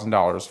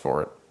 $95,000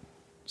 for it.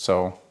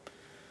 So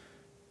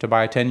to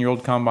buy a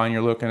 10-year-old combine,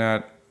 you're looking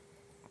at,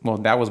 well,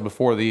 that was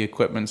before the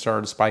equipment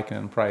started spiking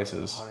in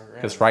prices.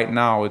 Because right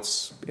now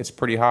it's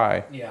pretty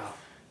high. Yeah.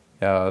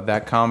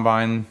 That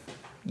combine,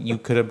 you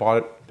could have bought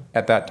it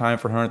at that time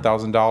for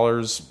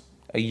 $100,000.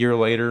 A year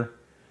later,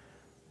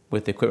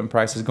 with the equipment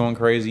prices going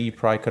crazy, you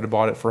probably could have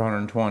bought it for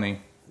 $120,000.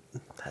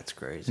 That's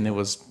crazy. And it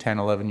was 10,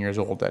 11 years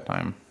old at that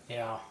time.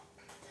 Yeah.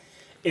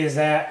 Is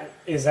that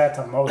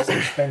the most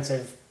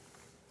expensive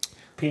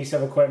piece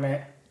of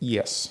equipment?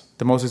 Yes.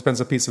 The most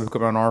expensive piece of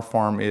equipment on our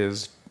farm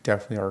is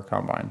definitely our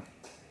combine.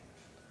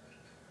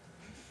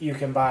 You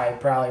can buy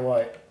probably,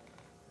 what,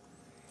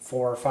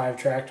 4 or 5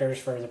 tractors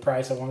for the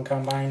price of one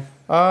combine?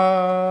 I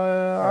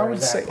Or would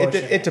is say that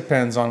pushing it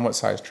depends on what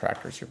size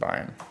tractors you're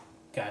buying.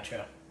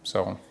 Gotcha.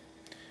 So,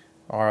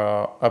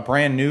 a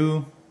brand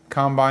new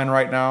combine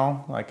right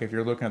now, like if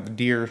you're looking at the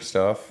deer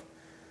stuff,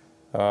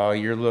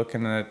 you're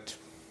looking at,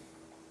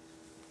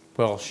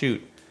 well,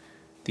 shoot,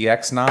 the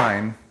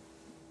X9,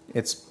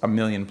 it's $1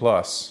 million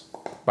plus.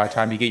 By the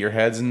time you get your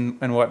heads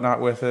and whatnot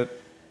with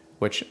it,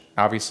 which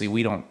obviously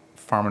we don't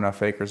farm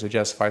enough acres to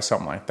justify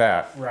something like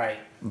that. Right.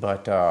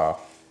 But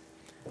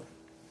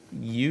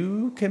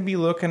you can be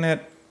looking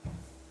at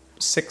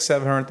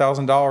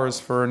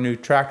 $600,000-$700,000 for a new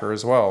tractor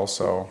as well.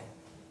 So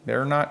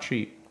they're not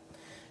cheap.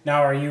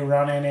 Now, are you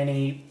running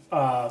any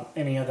of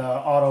the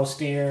auto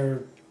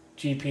steer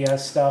GPS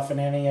stuff in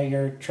any of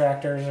your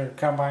tractors or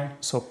combine?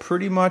 So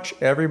pretty much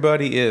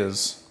everybody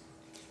is,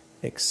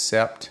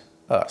 except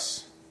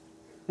us.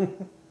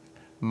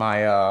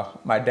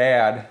 My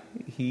dad,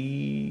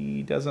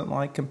 he doesn't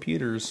like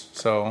computers,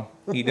 so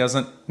he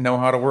doesn't know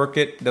how to work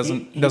it.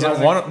 Doesn't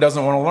want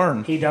to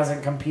learn. He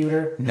doesn't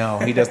computer. No,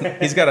 he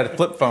doesn't. He's got a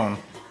flip phone.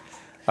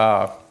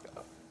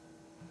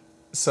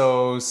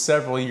 So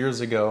several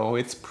years ago,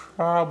 it's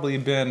probably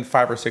been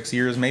 5 or 6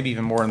 years, maybe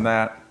even more than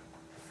that.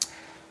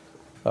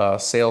 A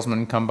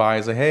salesman come by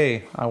and say,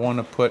 "Hey, I want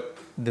to put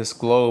this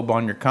globe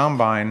on your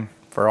combine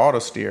for auto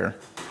steer."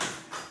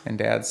 And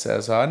Dad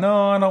says,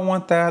 "No, I don't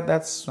want that. I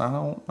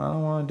don't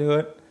want to do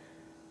it."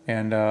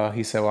 And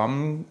he said, "Well,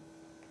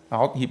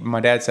 my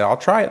dad said, I'll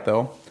try it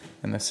though."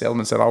 And the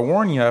salesman said, "I'll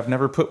warn you, I've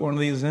never put one of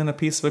these in a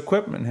piece of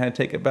equipment and had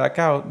to take it back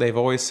out. They've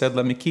always said,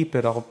 let me keep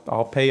it.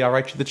 I'll pay you. I'll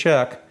write you the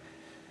check."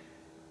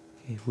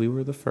 We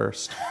were the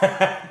first.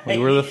 We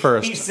were the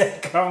first. He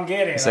said, "Come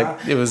get it." Huh?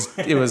 It was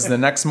the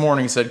next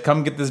morning. He said,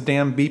 "Come get this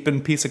damn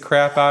beeping piece of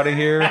crap out of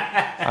here.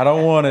 I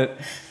don't want it."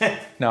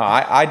 No,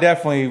 I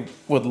definitely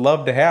would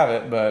love to have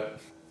it, but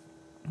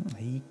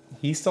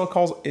he still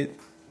calls it.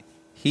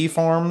 He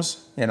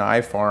farms and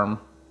I farm,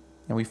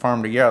 and we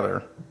farm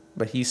together.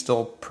 But he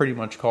still pretty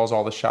much calls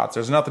all the shots.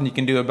 There's nothing you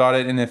can do about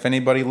it. And if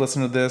anybody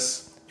listening to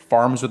this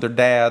farms with their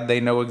dad,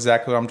 they know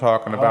exactly what I'm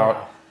talking about.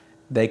 Yeah.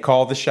 They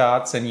call the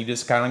shots, and you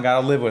just kind of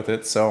got to live with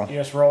it. So You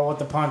just roll with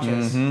the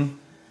punches. Mm-hmm.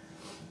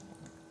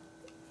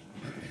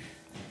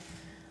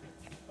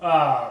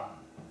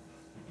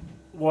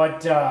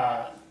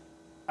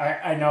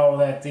 I know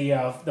that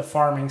the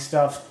farming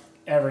stuff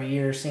every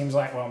year seems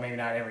like, well, maybe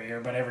not every year,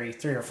 but every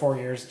 3 or 4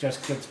 years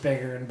just gets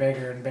bigger and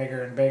bigger and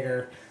bigger and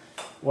bigger.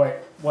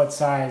 What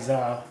size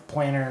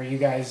planter are you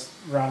guys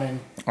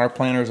running? Our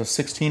planter is a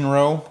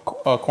 16-row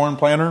corn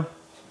planter,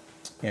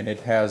 and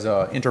it has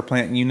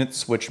interplant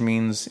units, which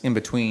means in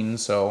between.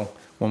 So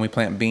when we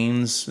plant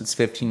beans, it's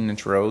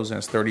 15-inch rows, and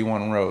it's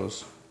 31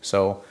 rows.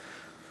 So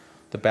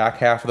the back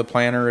half of the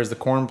planter is the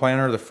corn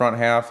planter. The front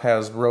half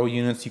has row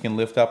units you can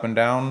lift up and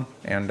down,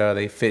 and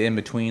they fit in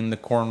between the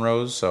corn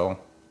rows. So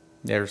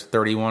there's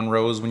 31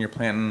 rows when you're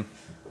planting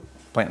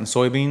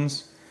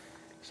soybeans.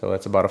 So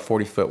that's about a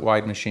 40-foot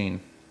wide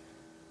machine.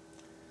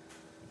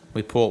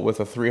 We pull it with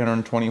a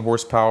 320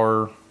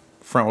 horsepower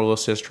front wheel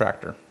assist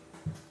tractor.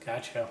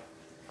 Gotcha.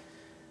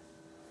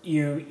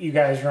 You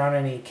guys run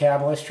any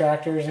cabless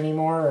tractors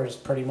anymore, or is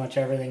pretty much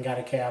everything got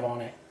a cab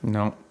on it?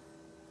 No,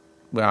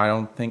 well, I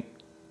don't think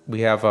we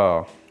have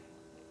an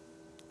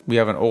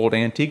old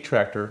antique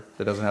tractor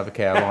that doesn't have a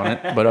cab on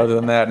it. But other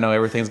than that, no,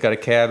 everything's got a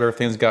cab.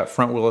 Everything's got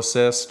front wheel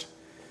assist.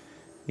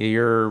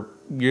 You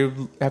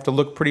have to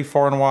look pretty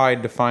far and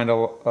wide to find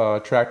a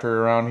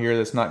tractor around here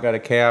that's not got a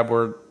cab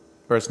or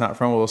it's not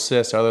front wheel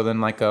assist, other than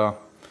like a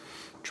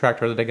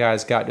tractor that the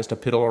guy's got just to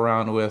piddle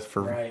around with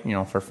for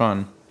Right. For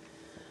fun.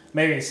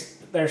 Maybe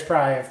there's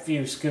probably a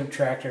few scoop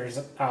tractors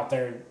out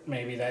there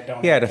maybe that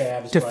don't Yeah, have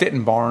cabs. to but fit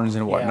in barns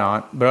and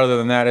whatnot. But other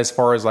than that, as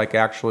far as like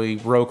actually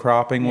row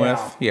cropping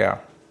with,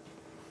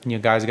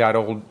 guys got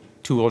old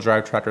 2-wheel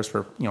drive tractors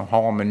for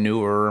hauling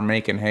manure or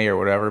making hay or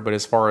whatever. But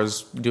as far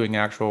as doing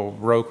actual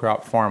row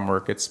crop farm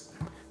work, it's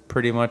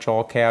pretty much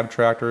all cab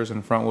tractors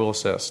and front wheel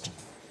assist.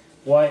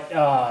 What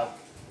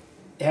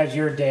was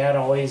your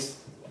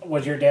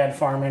dad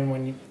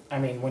farming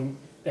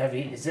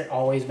has it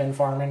always been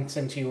farming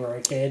since you were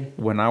a kid?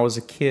 When I was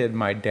a kid,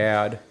 my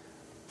dad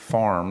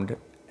farmed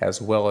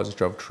as well as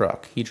drove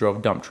truck. He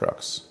drove dump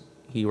trucks.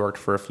 He worked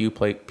for a few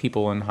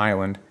people in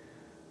Highland,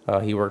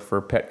 He worked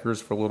for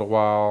Petker's for a little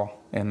while,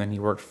 and then he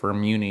worked for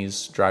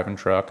Muni's driving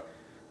truck.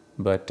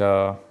 But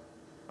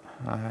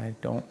I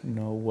don't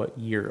know what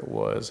year it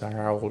was or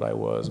how old I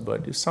was,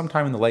 but it was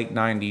sometime in the late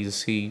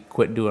 90s he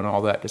quit doing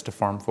all that just to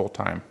farm full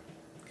time.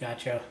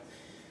 Gotcha.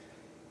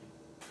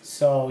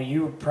 So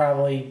you were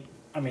probably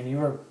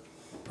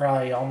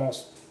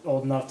almost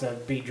old enough to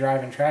be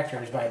driving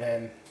tractors by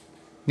then.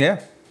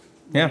 Yeah.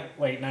 Yeah.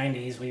 Late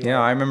 90s.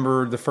 I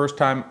remember the first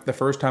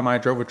time I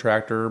drove a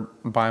tractor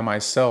by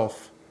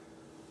myself.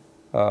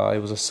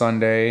 It was a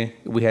Sunday.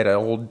 We had an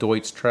old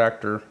Deutz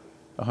tractor,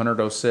 a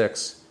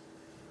 106,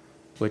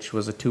 which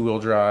was a 2-wheel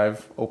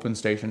drive, open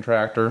station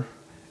tractor.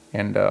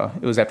 And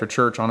it was after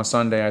church on a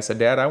Sunday. I said,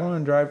 Dad, I want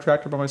to drive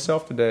tractor by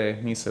myself today.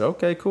 And he said,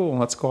 okay, cool,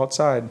 let's go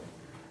outside.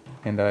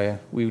 And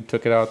we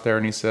took it out there,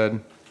 and he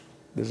said,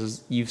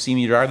 you've seen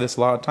me drive this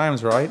a lot of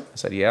times, right? I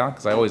said, yeah,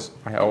 because I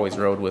always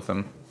rode with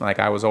him. Like,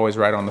 I was always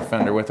right on the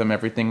fender with him.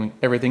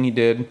 Everything he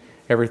did,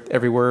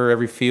 everywhere,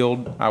 every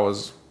field, I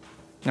was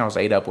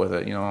ate up with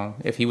it. You know,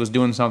 if he was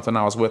doing something,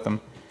 I was with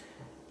him.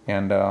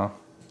 And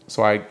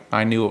so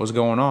I knew what was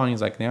going on.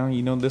 He's like, yeah,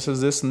 you know, this is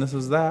this and this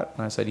is that.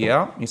 And I said,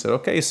 yeah. He said,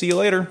 okay, see you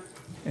later.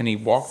 And he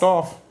walked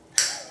off.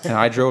 And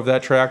I drove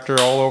that tractor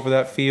all over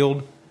that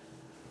field,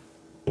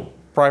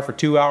 probably for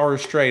 2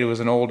 hours straight. It was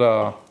an old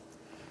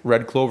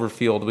red clover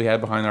field we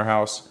had behind our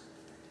house.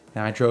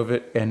 And I drove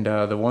it. And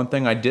the one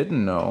thing I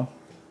didn't know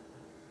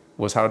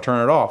was how to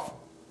turn it off.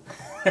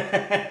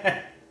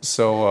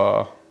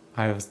 So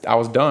I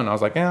was done. I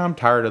was like, I'm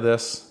tired of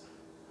this.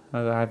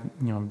 I've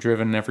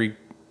driven every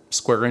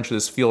square inch of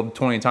this field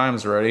 20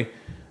 times already.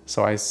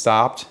 So I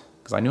stopped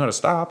because I knew how to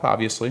stop,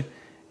 obviously.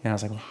 And I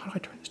was like, well, how do I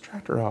turn this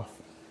tractor off?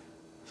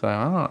 So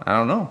I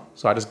don't know.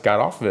 So I just got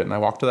off of it and I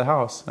walked to the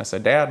house. I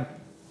said, Dad,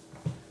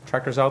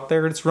 tractor's out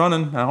there. It's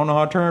running. I don't know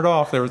how to turn it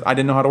off. I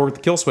didn't know how to work the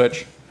kill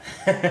switch.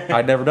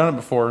 I'd never done it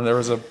before. There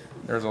was a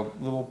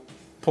little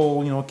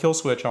pull, kill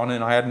switch on it,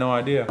 and I had no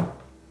idea.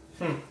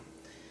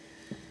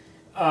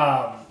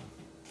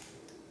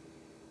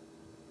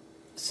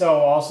 So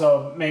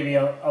also maybe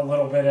a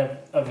little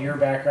bit of your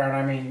background.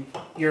 I mean,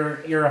 you're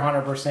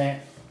 100%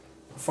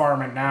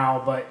 farming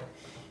now, but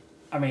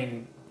I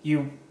mean,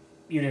 you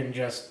didn't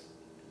just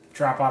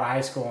drop out of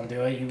high school and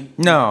do it.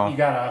 No.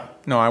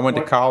 I went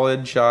to What?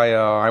 college.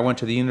 I went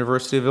to the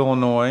University of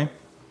Illinois.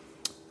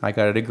 I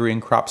got a degree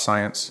in crop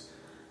science,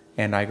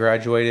 and I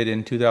graduated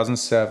in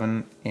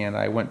 2007, and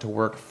I went to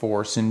work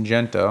for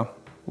Syngenta,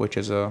 which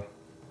is a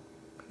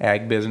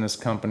ag business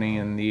company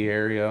in the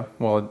area,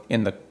 well,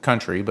 in the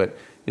country, but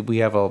we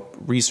have a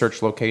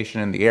research location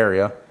in the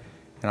area,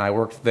 and I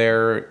worked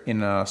there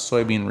in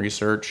soybean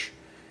research,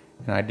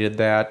 and I did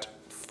that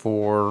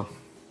for,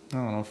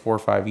 4 or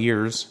 5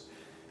 years,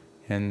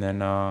 and then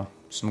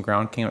some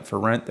ground came up for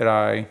rent that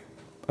I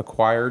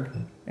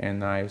acquired,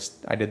 and I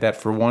did that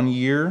for 1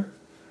 year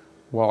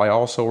while I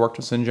also worked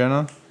at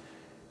Syngenta,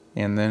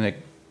 and then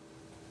it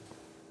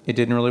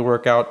didn't really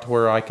work out to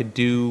where I could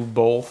do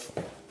both.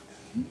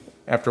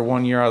 After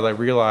 1 year, I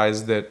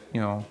realized that,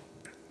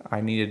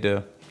 I needed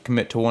to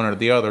commit to one or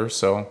the other,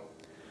 so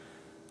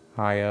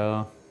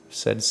I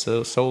said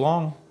so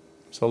long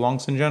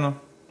Syngenta.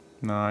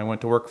 And I went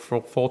to work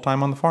full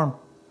time on the farm.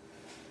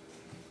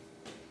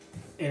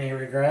 Any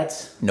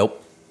regrets?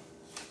 Nope.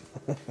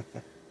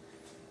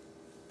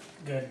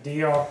 Good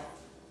deal.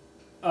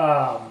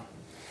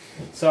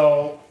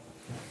 So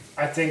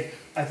I think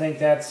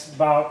that's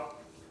about.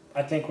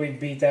 I think we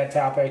beat that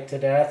topic to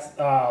death.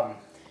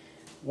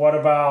 What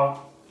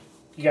about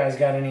you guys?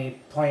 Got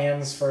any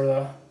plans for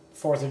the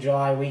 4th of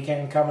July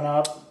weekend coming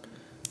up?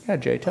 Yeah,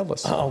 Jay, tell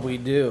us. Oh, we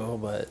do,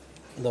 but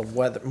the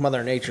weather,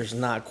 Mother Nature's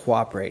not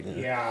cooperating.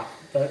 Yeah,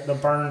 the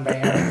burn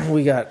ban.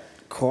 We got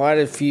quite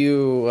a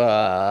few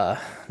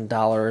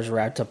dollars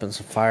wrapped up in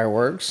some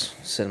fireworks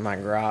sitting in my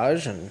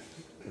garage, and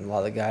a lot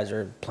of the guys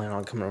are planning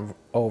on coming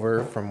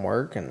over from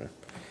work, and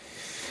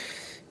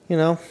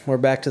we're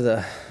back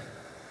to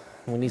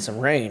we need some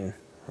rain.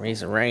 We need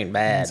some rain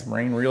bad. It's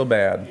rain real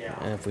bad. Yeah.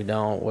 And if we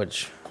don't,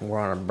 which we're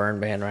on a burn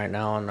ban right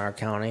now in our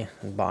county,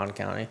 in Bond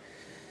County.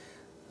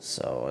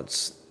 So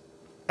it's,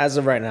 as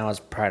of right now, it's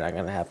probably not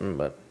going to happen,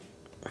 but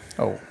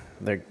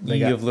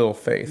You have little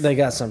faith. they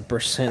got some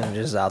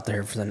percentages out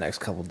there for the next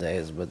couple of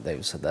days, but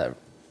they've said that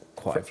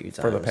quite a few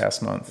times. For the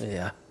past month.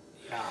 Yeah.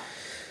 Yeah.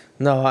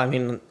 No, I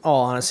mean,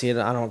 all honesty,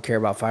 I don't care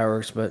about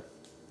fireworks, but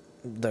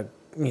the,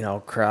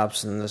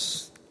 crops in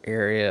this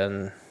area,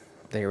 and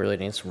they really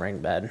need some rain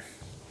bad.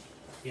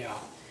 Yeah.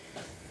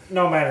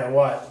 No matter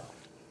what,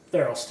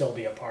 there'll still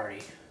be a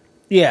party.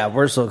 Yeah,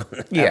 we're still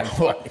going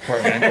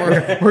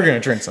to we're gonna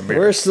drink some beer.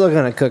 We're still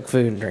going to cook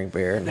food and drink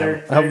beer and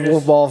have a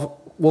wolf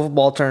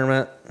ball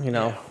tournament.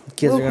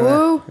 Kids are going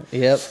Woo-hoo. to.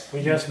 Yep.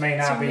 We just may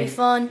It's not gonna be be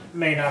fun.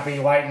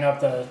 lighting up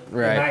the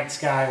Right. night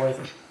sky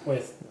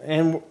with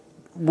And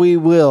we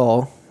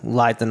will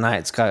light the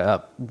night sky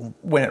up.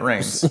 When it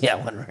rains. Yeah,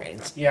 when it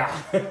rains. yeah.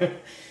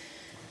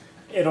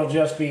 It'll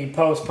just be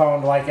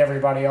postponed like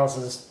everybody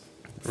else's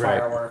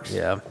fireworks.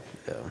 Yeah.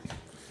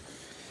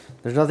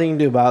 There's nothing you can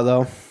do about it,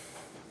 though.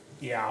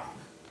 Yeah.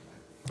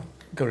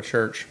 Go to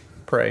church.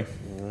 prey.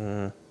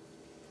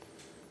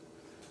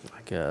 I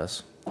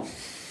guess.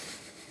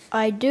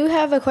 I do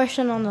have a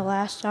question on the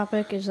last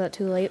topic. Is that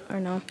too late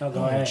or no? Oh,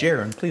 go ahead.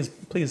 Jaron, please.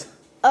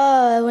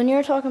 When you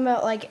were talking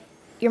about like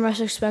your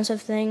most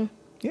expensive thing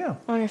Yeah.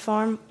 on your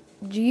farm,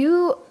 do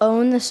you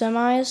own the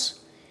semis?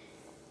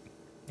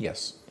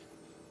 Yes.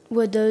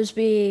 Would those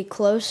be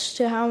close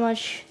to how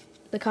much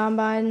the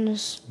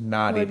combines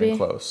Not would even be?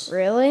 close.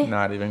 Really?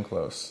 Not even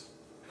close.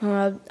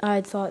 I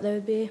thought they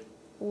would be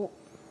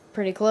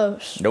pretty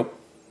close. Nope.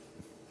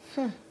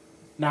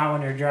 Not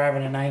when you're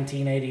driving a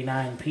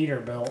 1989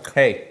 Peterbilt.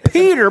 Hey,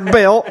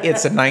 Peterbilt.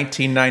 it's a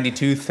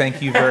 1992. Thank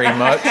you very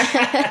much.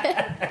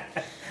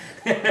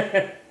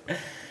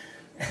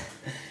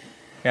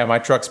 Yeah, my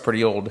truck's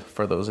pretty old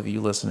for those of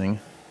you listening.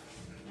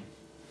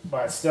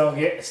 But still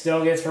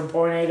gets from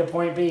point A to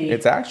point B.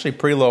 It's actually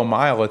pretty low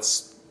mile.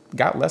 It's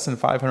got less than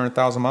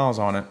 500,000 miles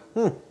on it.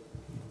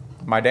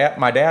 My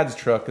dad's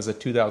truck is a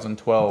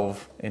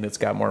 2012, and it's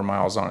got more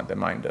miles on it than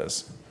mine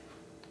does.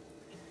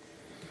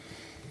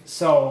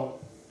 So,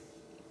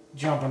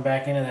 jumping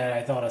back into that,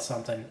 I thought of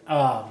something.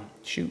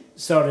 Shoot.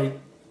 So,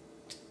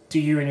 do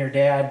you and your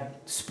dad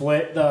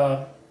split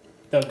the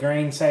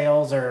grain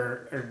sales,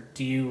 or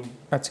do you?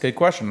 That's a good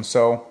question.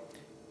 So,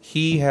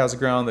 he has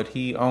ground that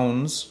he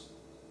owns,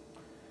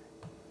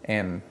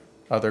 and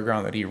other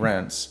ground that he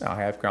rents. I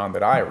have ground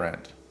that I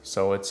rent.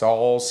 So it's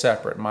all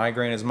separate. My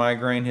grain is my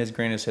grain. His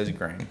grain is his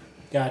grain.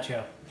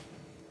 Gotcha.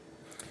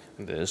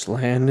 This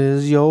land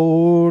is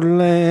your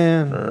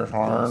land. This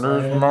land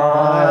is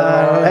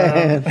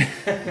my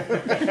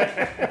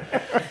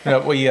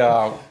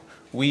land.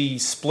 We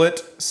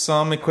split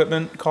some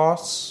equipment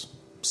costs.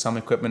 Some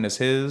equipment is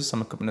his.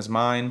 Some equipment is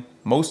mine.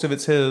 Most of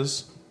it's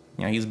his.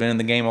 You know, he's been in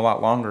the game a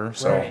lot longer.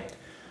 So, Right.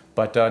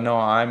 But no,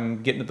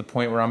 I'm getting to the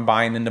point where I'm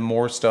buying into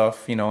more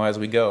stuff. You know, as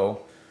we go.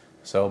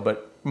 So,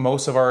 but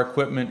most of our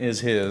equipment is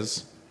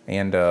his,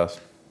 and a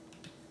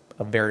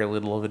very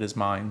little of it is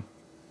mine,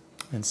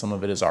 and some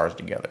of it is ours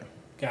together.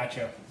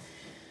 Gotcha.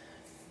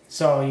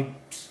 So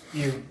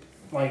you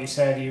like you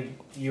said,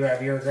 you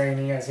have your grain,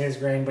 he has his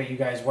grain, but you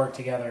guys work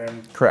together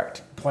and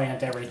Correct.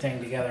 plant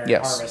everything together and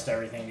Yes. harvest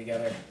everything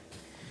together.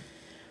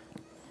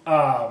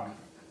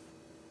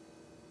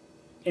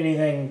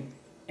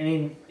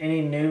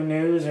 Any new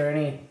news or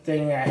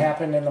anything that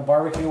happened in the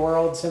barbecue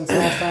world since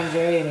last time,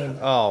 Jay?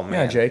 Oh Yeah,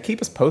 man, Jay,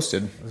 keep us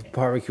posted. this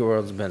barbecue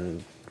world's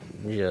been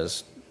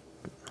just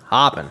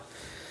hopping.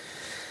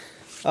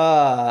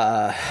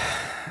 Not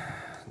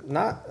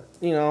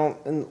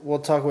and we'll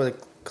talk with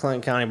the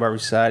Clinton County Barbecue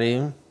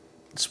Society.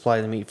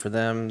 Supply the meat for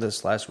them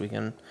this last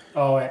weekend.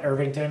 Oh, at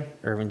Irvington?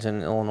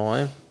 Irvington,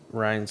 Illinois.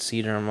 Ryan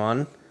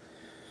Cederman.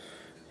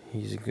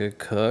 He's a good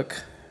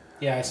cook.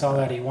 Yeah, I saw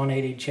that. He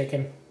 180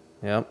 chicken.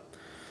 Yep.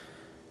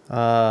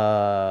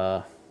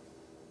 Gosh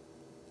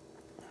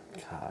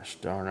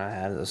darn, I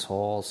had this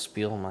whole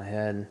spiel in my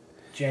head.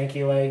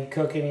 Janky leg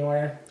cook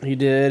anywhere? He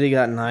did. He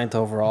got 9th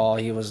overall.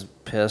 He was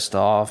pissed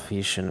off.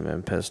 He shouldn't have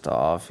been pissed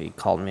off. He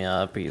called me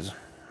up. He's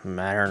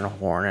madder than a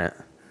hornet.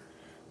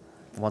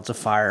 Wants to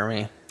fire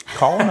me.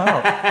 Call him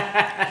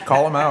out.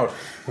 Call him out.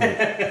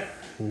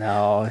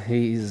 No,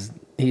 he's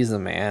the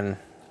man.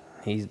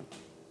 Me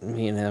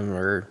and him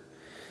are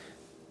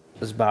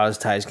as about as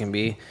tight as can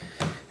be.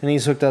 And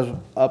he's hooked us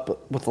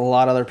up with a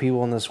lot of other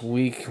people. And this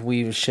week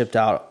we've shipped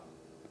out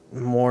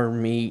more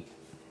meat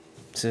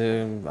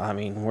to, I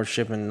mean, we're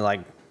shipping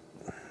like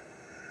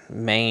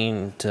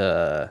Maine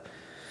to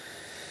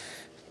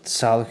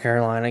South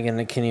Carolina, again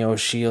to Kenny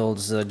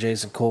O'Shields,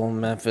 Jason Cole in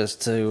Memphis,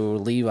 to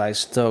Levi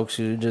Stokes,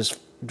 who just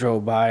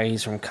drove by.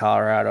 He's from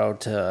Colorado,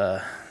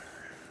 to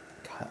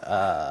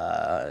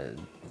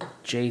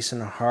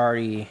Jason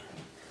Hardy,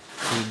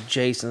 to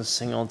Jason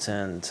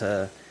Singleton,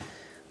 to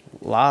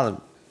a lot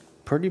of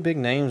pretty big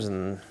names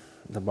in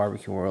the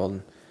barbecue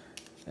world.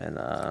 And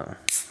a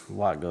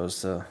lot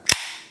goes to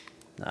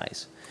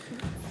nice.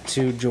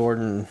 To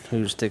Jordan,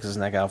 who sticks his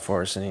neck out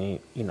for us, and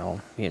he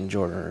and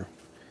Jordan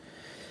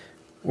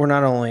we're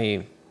not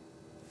only,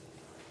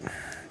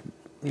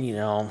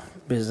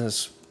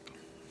 business,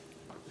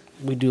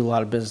 we do a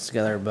lot of business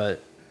together,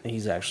 but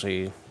he's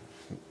actually,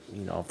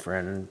 a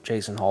friend.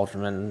 Jason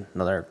Halterman,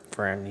 another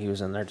friend, he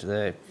was in there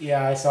today.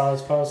 Yeah, I saw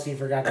his post. He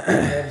forgot to put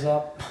ribs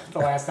up the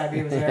last time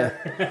he was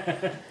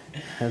there.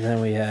 And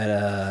then we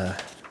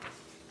had,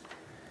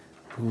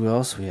 who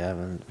else we have?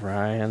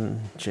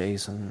 Ryan,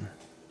 Jason.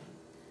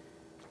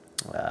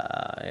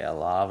 A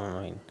lot of them.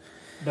 I mean,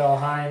 Bill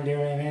Hine do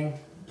anything?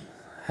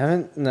 I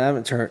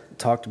haven't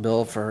talked to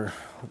Bill for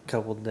a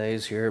couple of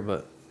days here,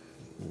 but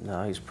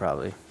no, he's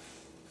probably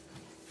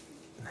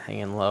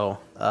hanging low.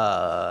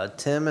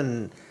 Tim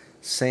and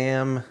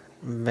Sam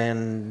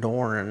Van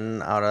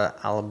Doren out of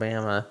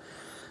Alabama,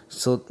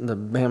 still the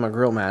Bama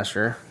Grill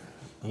Master.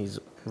 He's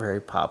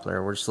very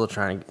popular. We're still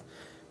trying to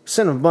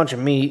send him a bunch of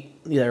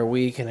meat the other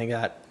week, and it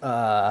got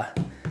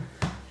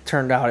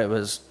turned out it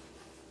was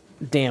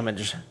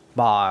damaged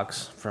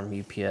box from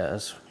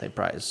UPS. They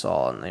probably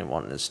saw it and they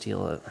wanted to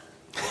steal it.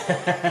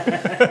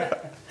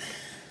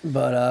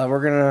 But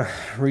we're gonna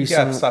You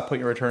gotta resend. stop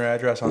putting your return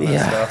address on that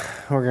Yeah,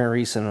 stuff. we're gonna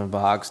resend a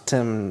box.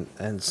 Tim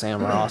and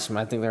Sam are awesome.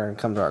 I think they're gonna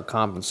come to our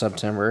comp in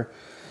September.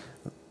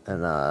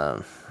 And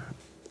I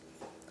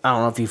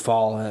don't know if you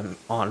follow him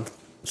on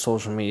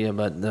social media,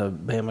 but the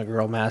Bama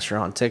Girl Master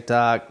on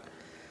TikTok,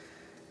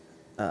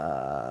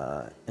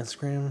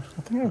 Instagram.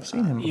 I think I've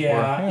seen him before.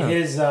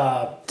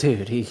 Yeah,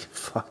 Dude,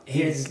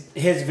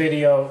 his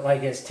video,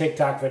 like his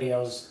TikTok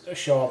videos,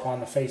 show up on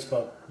the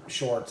Facebook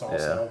Shorts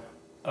also.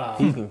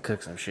 he can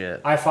cook some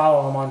shit. I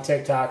follow him on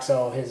TikTok,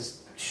 so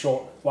his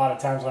short. A lot of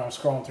times when I'm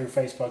scrolling through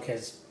Facebook,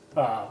 his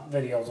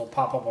videos will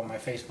pop up on my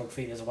Facebook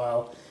feed as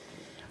well.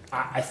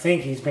 I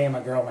think he's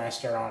Bama Girl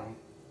Master on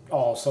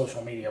all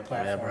social media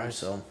platforms. Yeah, bro.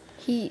 So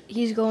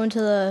He's going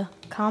to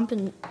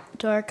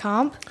our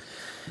comp.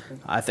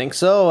 I think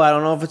so. I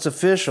don't know if it's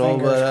official,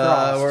 Fingers but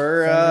crossed.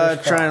 we're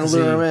Fingers trying to Is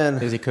lure him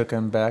in. Is he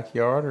cooking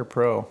backyard or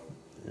pro?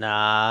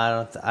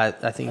 Nah, I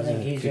think I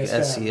think he he's can just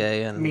cook gonna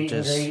SCA and meet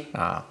just and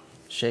greet.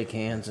 shake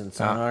hands and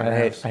sign I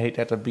autographs. hate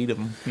to have to beat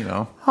him, you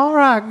know. All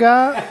right,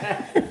 guys.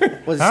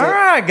 What's it All say?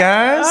 right,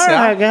 guys. All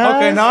right, guys.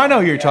 Okay, now I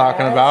know who you're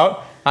talking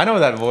about. I know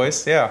that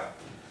voice. Yeah.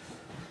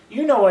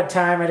 You know what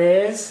time it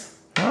is.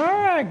 All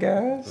right,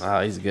 guys.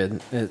 Oh, he's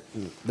good.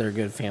 They're a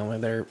good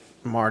family.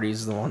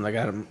 Marty's the one that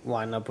got him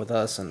lined up with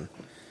us, and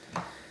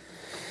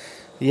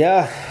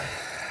yeah.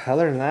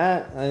 Other than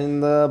that,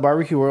 and the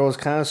barbecue world was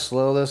kind of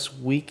slow this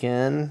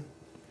weekend.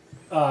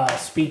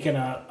 Speaking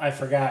of, I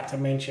forgot to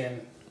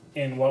mention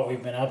in what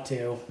we've been up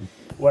to.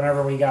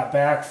 Whenever we got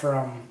back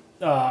from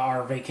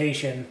our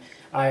vacation,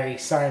 I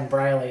signed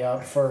Briley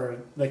up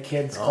for the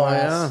kids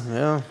class.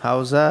 Yeah. How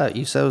was that?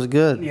 You said it was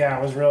good. Yeah,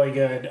 it was really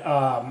good.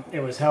 It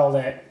was held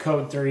at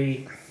Code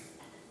 3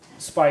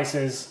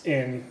 Spices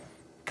in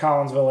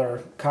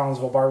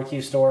Collinsville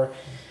Barbecue Store.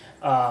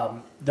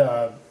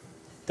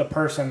 The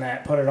person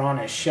that put it on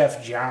is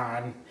Chef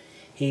John.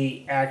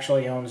 He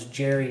actually owns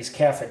Jerry's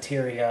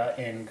Cafeteria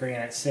in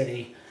Granite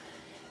City,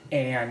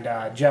 and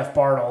Jeff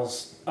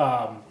Bartles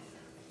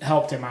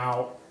helped him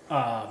out.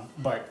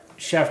 But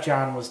Chef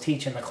John was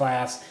teaching the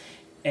class,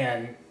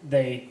 and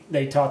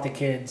they taught the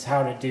kids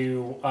how to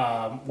do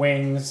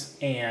wings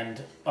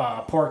and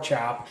pork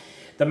chop.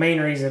 The main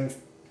reason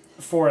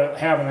for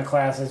having the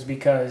class is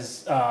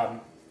because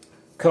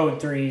Code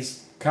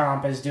 3's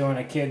comp is doing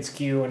a kids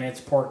queue, and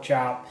it's pork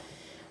chop.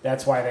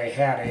 That's why they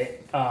had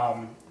it.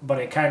 But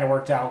it kind of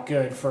worked out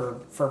good for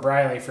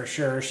Briley for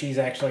sure. She's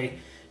going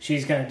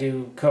to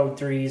do Code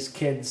 3's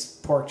kids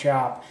pork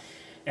chop,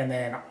 and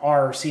then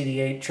our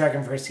CDH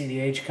trekking for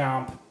CDH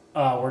comp.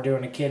 We're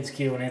doing a kids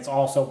queue, and it's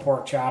also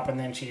pork chop, and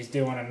then she's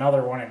doing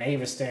another one in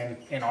Aviston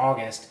in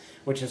August,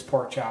 which is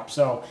pork chop.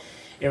 So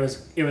it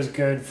was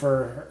good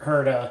for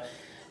her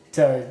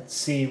to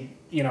see,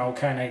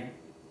 kind of.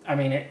 I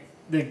mean,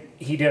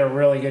 he did a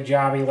really good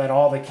job. He let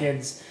all the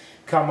kids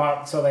come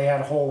up, so they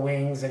had whole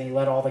wings, and he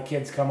let all the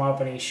kids come up,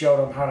 and he showed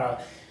them how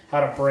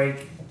to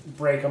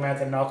break them at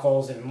the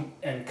knuckles and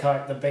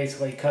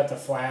basically cut the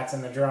flats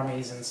and the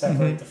drummies and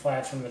separate the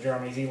flats from the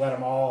drummies. He let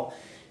them all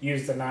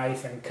use the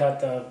knife and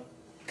cut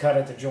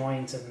at the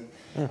joints, and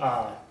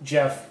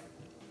Jeff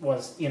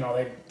was,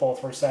 they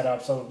both were set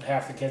up, so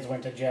half the kids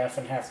went to Jeff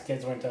and half the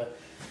kids went to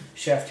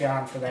Chef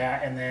John for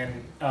that, and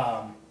then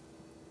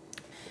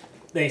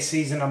they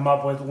seasoned them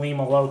up with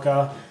Lima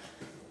Loca.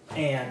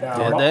 And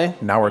Did they?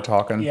 Now we're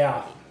talking.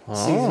 Yeah.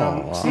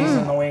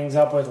 Season the wings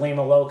up with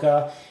Lima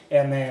Loca,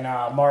 and then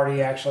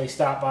Marty actually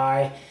stopped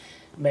by,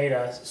 made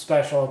a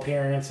special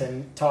appearance,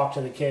 and talked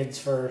to the kids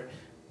for,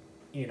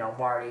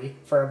 Marty,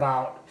 for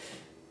about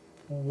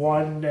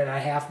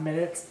 1.5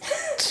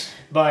 minutes.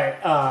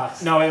 But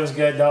no, it was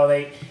good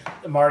though.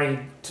 Marty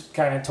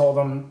kind of told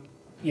them,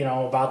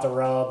 about the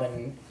rub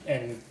and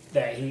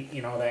that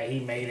he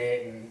made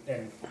it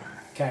and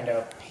kind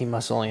of. He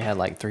must have only had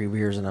like 3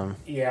 beers in him.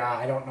 Yeah,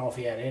 I don't know if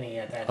he had any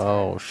at that time.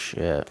 Oh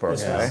shit! Poor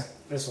guy.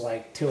 This was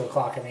like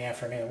 2:00 in the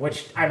afternoon,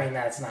 which I mean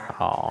that's not.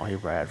 Oh, he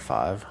had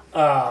 5.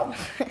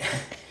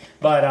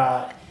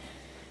 But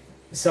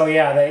so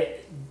yeah,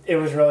 it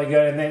was really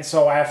good. And then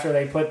so after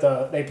they put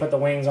the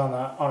wings on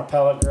a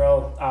pellet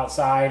grill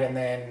outside, and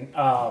then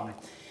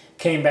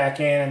came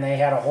back in, and they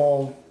had a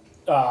whole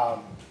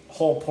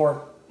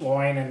pork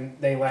loin, and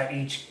they let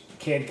each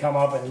kid come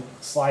up and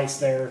slice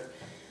their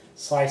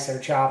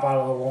chop out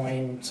of the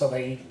loin,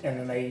 and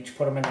then they each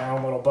put them in their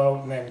own little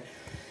boat, and then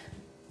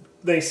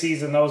they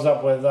season those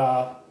up with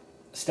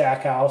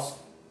Stackhouse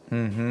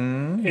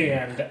and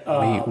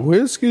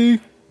whiskey.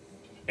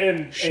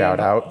 Shout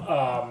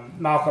out.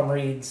 Malcolm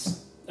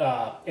Reed's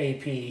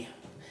AP.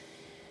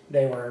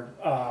 They were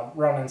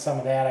running some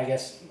of that. I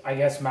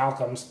guess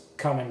Malcolm's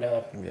coming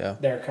to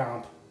their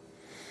comp.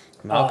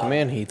 Malcolm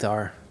and Heath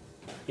are.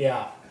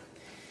 Yeah.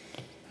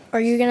 Are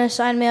you gonna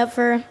sign me up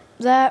for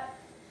that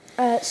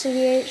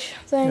CDH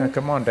thing? Yeah,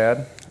 come on,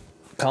 Dad.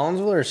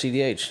 Collinsville or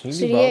CDH? You can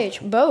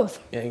CDH, both.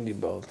 Yeah, you can do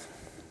both.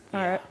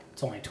 All right.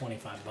 It's only $25.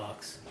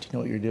 Do you know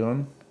what you're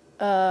doing?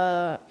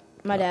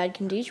 My dad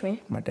can teach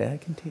me. My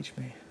dad can teach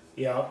me.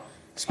 Yeah.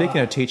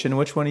 Speaking of teaching,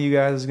 which one of you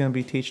guys is going to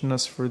be teaching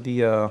us for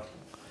the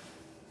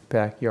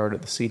backyard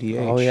at the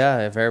CDH. Oh yeah,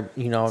 if It's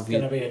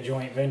going to be a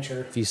joint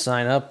venture. if you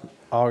sign up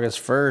August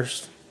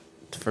 1st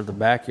for the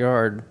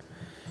backyard,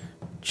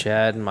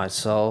 Chad and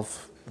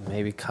myself,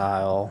 maybe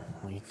Kyle.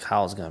 I mean,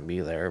 Kyle's gonna be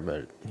there,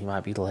 but he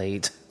might be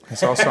late. I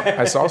saw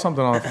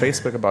something on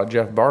Facebook about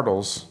Jeff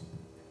Bartles.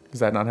 Is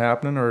that not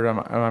happening, or am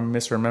I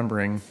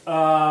misremembering?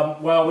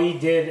 Well, we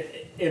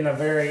did in the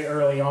very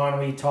early on.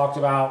 We talked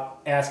about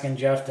asking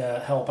Jeff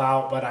to help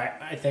out, but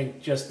I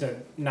think just to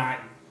not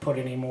put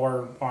any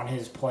more on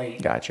his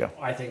plate. Gotcha.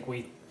 I think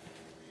we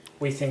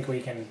think we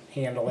can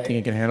handle it. Think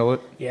you can handle it?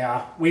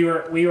 Yeah, we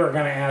were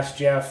going to ask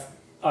Jeff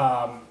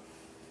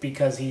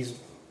because he's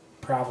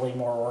probably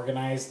more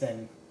organized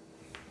than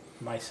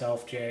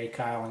myself, Jay,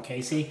 Kyle, and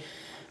Casey.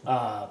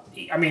 I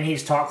mean,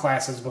 he's taught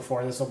classes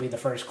before. This will be the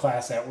first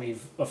class that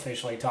we've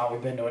officially taught.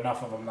 We've been to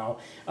enough of them, though.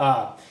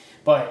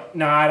 But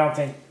no, I don't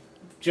think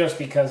just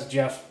because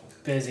Jeff's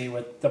busy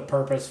with the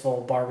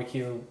purposeful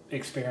barbecue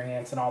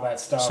experience and all that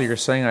stuff. So you're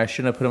saying I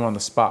shouldn't have put him on the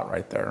spot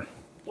right there?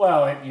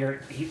 Well,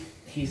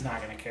 he's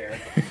not going to care.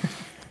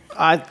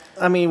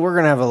 I mean, we're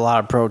gonna have a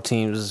lot of pro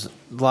teams.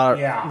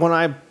 Yeah. When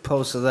I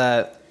posted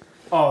that,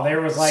 Oh,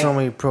 there was like so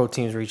many pro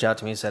teams reached out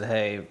to me and said,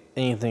 "Hey,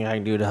 anything I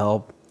can do to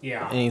help?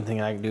 Yeah. Anything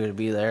I can do to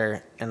be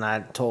there." And I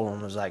told them,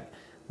 it was like,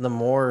 the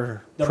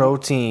more pro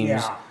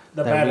teams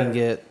the that we better. can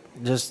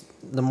get, just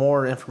the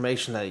more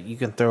information that you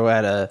can throw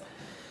at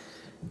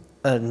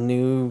a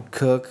new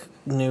cook,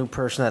 new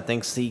person that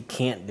thinks he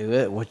can't do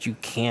it, what you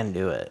can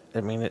do it.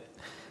 I mean,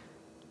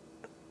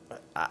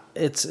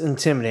 it's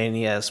intimidating,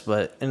 yes,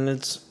 but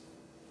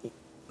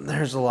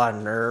there's a lot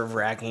of nerve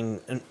wracking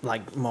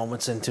like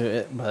moments into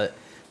it, but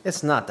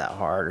it's not that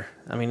hard.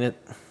 I mean,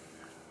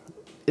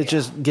 it's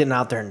just getting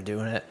out there and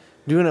doing it.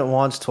 Doing it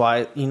once,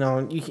 twice, you're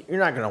not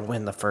going to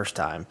win the first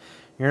time.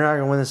 You're not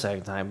going to win the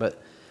second time,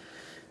 but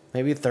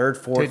maybe third,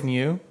 fourth. Didn't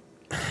you?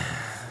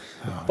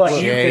 But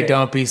Jay,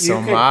 don't be so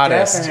you could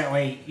modest.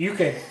 Definitely, you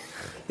could.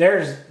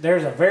 There's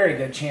a very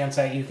good chance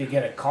that you could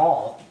get a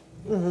call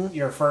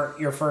your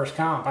first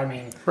comp. I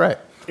mean, Right.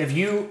 if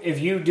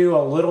you do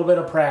a little bit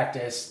of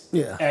practice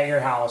Yeah. at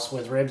your house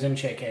with ribs and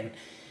chicken,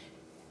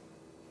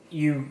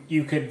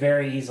 you could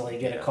very easily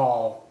get a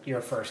call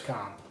your first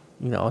comp.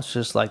 It's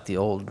just like the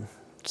old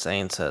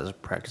saying says,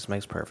 practice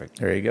makes perfect.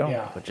 There you go.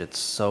 Yeah. Which it's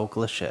so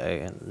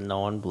cliche and no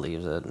one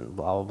believes it and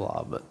blah, blah,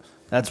 blah. But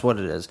that's what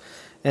it is.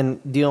 And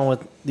dealing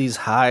with these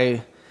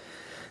high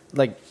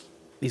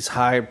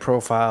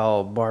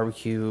profile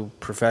barbecue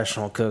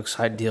professional cooks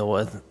I deal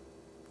with,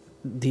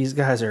 these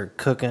guys are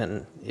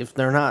cooking. If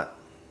they're not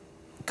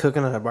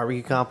cooking at a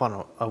barbecue comp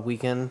on a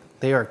weekend,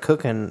 they are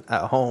cooking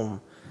at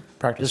home,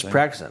 Practicing. just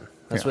practicing.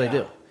 That's what they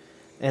Yeah. do.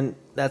 And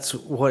that's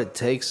what it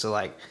takes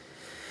to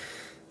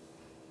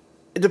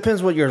it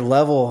depends what your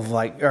level of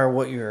or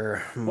what your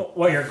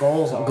What your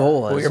goals are.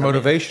 goal is. What your I mean,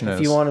 motivation if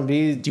is. you want to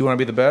be, Do you want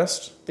to be the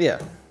best? yeah.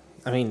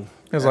 I mean,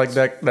 It was like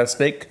that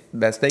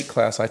steak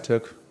class I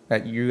took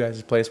at you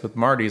guys' place with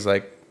Marty's.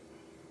 Like,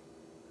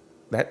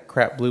 that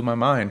crap blew my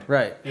mind.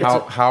 right.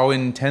 How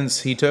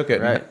intense he took it,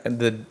 Right. and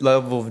the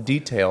level of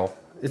detail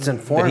It's that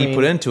informing. he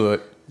put into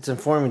it. It's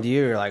informing to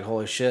you. You're like,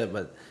 holy shit.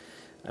 But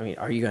I mean,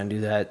 are you going to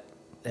do that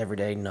every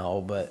day?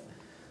 No, but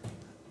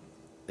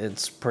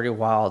it's pretty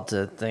wild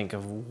to think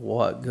of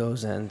what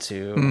goes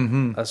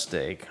into a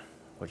steak.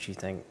 What you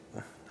think,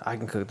 I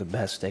can cook the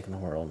best steak in the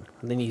world.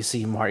 And then you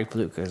see Marty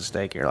Blue cook a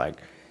steak. You're like,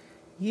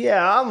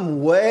 yeah,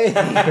 I'm way, way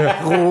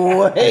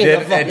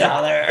the fuck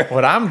out there.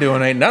 What I'm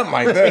doing ain't nothing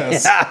like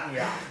this.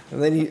 Yeah.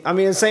 And then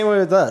the same way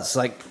with us.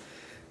 Like,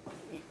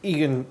 you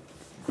can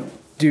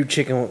do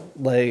chicken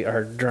leg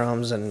or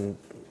drums and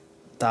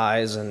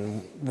thighs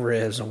and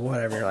ribs and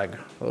whatever. You're like,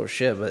 oh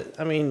shit. But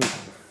I mean,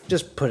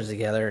 just put it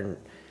together and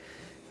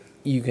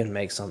you can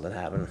make something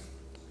happen.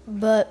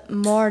 But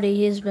Marty,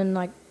 he's been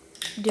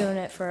doing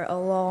it for a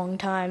long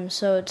time,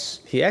 so it's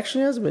He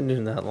actually hasn't been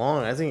doing that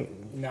long. I think,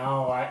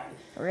 No,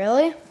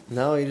 really.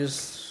 no, I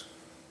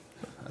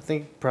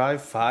think probably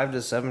 5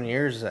 to 7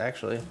 years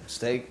actually,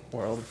 steak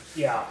world.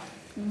 yeah.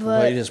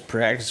 But he But just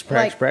practice.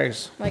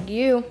 like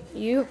you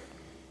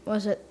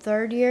was it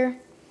third year?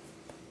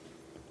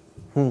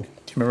 Do you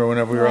remember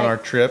whenever we were on Right. our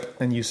trip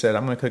and you said,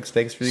 I'm going to cook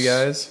steaks for you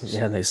guys?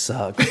 Yeah, they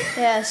suck.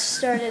 Yeah, I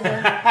started.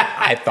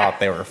 I thought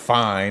they were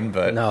fine,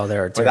 but No, they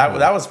were but terrible.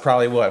 that was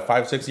probably, what,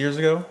 5-6 years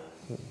ago?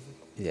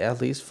 Yeah,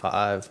 at least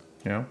 5.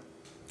 You know?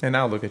 And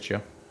now look at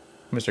you.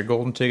 Mr.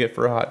 Golden Ticket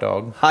for a hot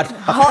dog. Hot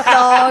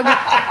dog.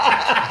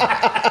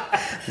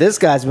 This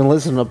guy's been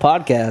listening to the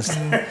podcast.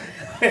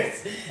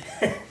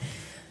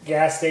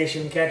 Gas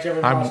station ketchup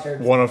and I'm mustard.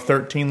 one of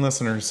 13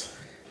 listeners.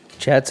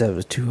 Chad said it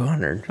was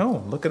 200.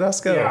 Oh, look at us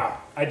go. Yeah,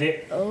 I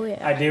did. Oh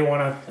yeah. I do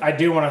want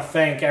to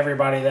thank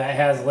everybody that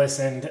has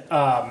listened.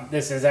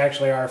 This is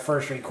actually our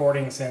first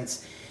recording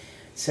since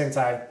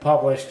I've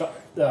published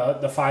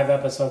the 5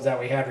 episodes that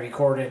we had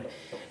recorded.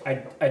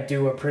 I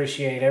do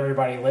appreciate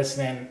everybody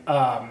listening.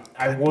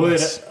 I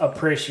would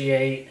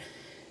appreciate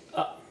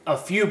a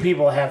few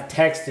people have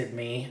texted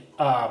me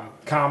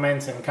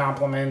comments and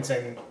compliments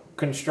and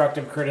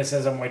constructive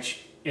criticism,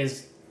 which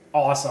is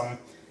awesome.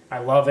 I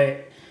love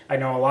it. I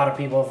know a lot of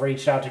people have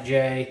reached out to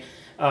Jay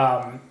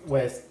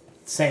with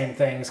same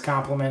things,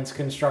 compliments,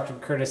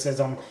 constructive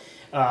criticism.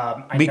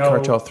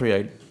 Meatcartel3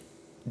 at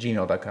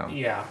gmail.com.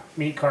 Yeah,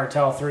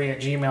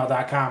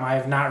 meatcartel3@gmail.com. I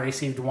have not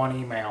received one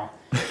email.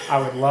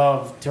 I would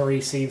love to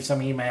receive some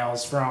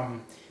emails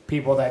from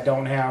people that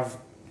don't have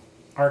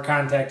our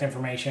contact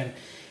information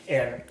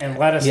and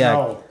let us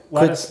know.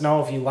 Let us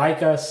know if you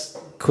like us.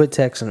 Quit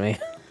texting me.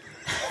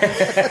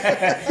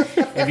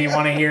 If you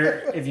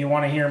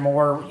want to hear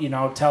more,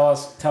 tell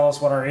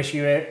us what our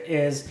issue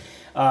is.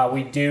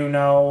 We do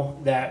know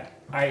that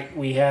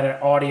we had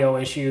audio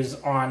issues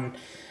on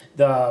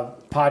the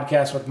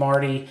podcast with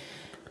Marty.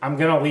 I'm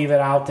gonna leave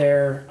it out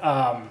there.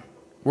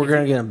 We're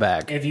gonna get him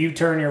back. If you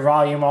turn your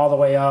volume all the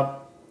way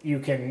up, you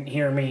can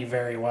hear me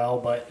very well,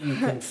 but you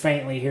can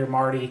faintly hear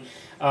Marty.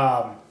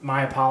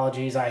 My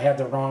apologies. I had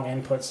the wrong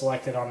input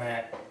selected on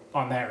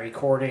that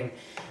recording.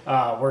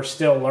 We're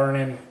still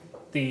learning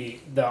the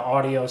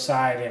audio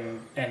side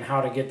and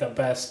how to get the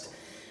best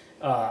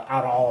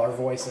out of all our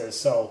voices.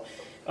 So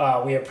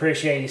we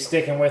appreciate you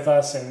sticking with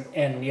us.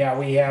 And yeah,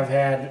 we have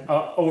had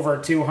over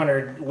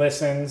 200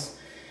 listens.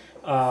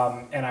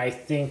 And I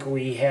think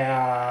we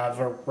have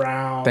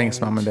around...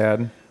 Thanks, Mom and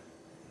Dad.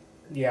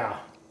 Yeah.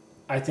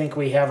 I think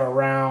we have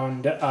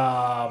around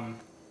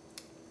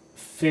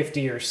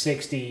 50 or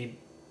 60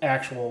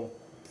 actual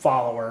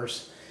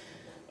followers.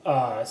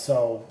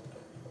 So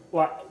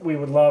we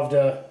would love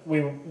to...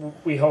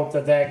 We hope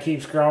that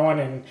keeps growing,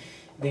 and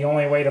the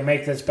only way to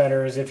make this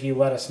better is if you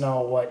let us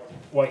know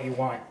what you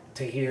want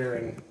to hear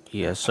and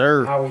Yes,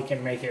 sir. how we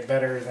can make it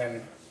better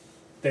than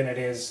it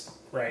is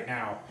right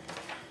now.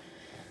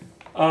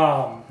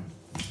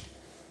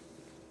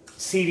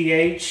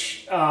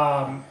 CDH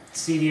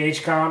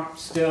comp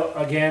still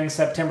again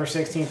September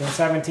 16th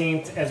and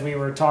 17th, as we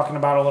were talking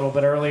about a little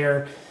bit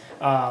earlier.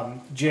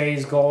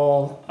 Jay's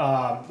goal,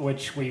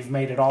 which we've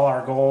made it all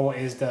our goal,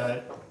 is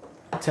to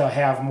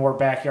have more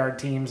backyard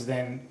teams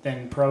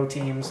than pro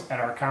teams at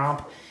our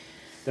comp.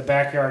 The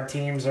backyard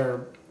teams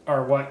are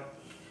what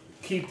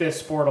keep this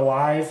sport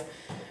alive.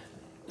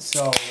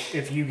 So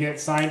if you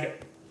get signed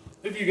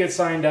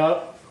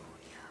up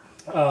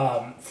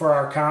for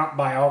our comp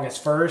by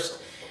August 1st,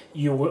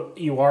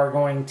 you are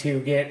going to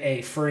get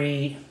a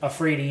free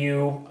to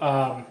you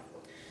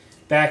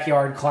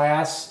backyard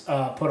class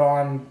put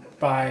on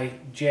by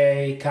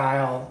Jay,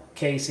 Kyle,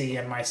 Casey,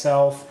 and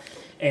myself.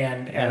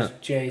 And as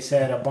Jay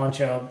said, a bunch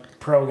of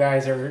pro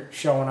guys are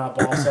showing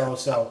up also.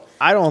 So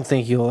I don't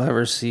think you'll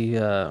ever see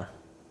a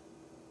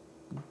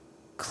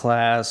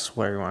class,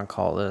 whatever you want to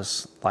call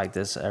this, like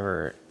this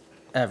ever.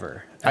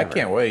 I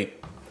can't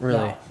wait. Really?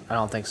 No. I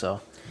don't think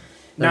so.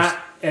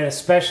 And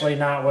especially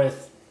not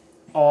with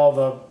all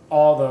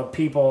the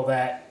people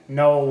that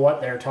know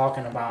what they're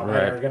talking about,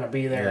 that are going to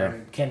be there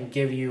and can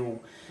give you.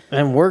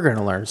 And we're going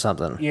to learn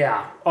something.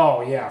 Yeah.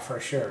 Oh, yeah, for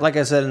sure. Like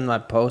I said in my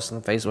post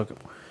on Facebook,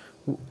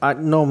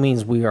 no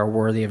means we are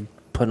worthy of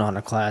putting on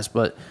a class,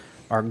 but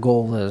our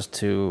goal is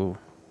to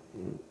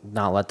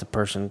not let the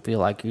person feel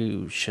like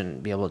you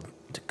shouldn't be able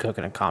to cook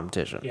in a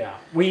competition. Yeah.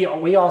 We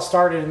all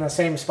started in the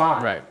same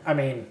spot. Right. I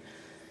mean,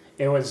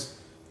 it was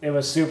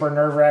super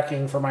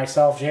nerve-wracking for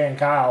myself, Jay, and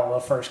Kyle, the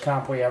first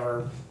comp we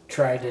ever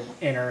tried to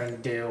enter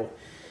and do.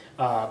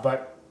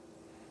 But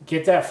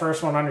get that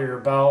first one under your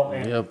belt,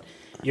 and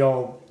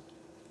you'll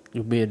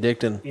be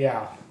addicted.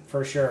 Yeah,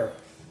 for sure.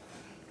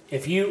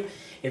 If you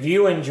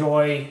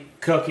enjoy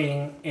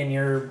cooking in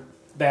your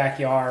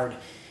backyard,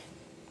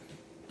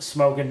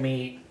 smoking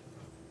meat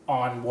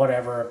on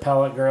whatever, a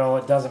pellet grill,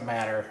 it doesn't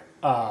matter.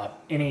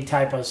 Any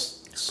type of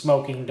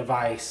smoking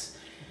device.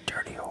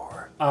 Dirty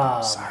whore.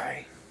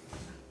 Sorry.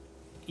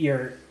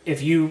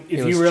 If you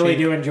really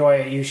do enjoy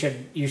it,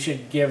 you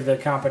should give the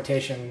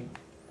competition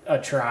a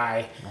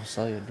try. I'll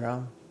sell you a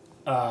drum.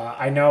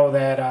 I know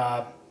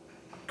that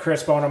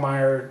Chris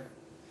Bonemeyer,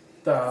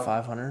 the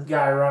 500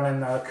 guy running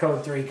the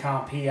Code 3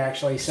 comp, he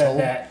actually said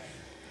that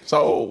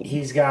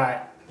he's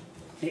got.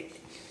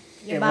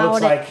 It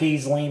looks like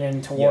he's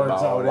leaning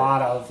towards a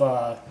lot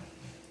of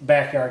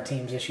backyard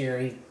teams this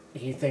year.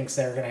 He thinks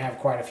they're going to have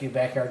quite a few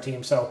backyard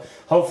teams. So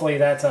hopefully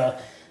that's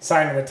a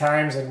sign of the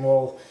times, and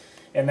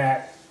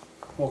that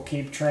will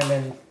keep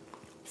trending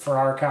for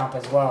our comp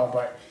as well.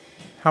 But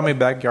how many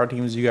backyard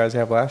teams do you guys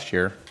have last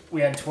year?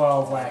 we had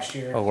 12 last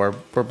year. Oh, we're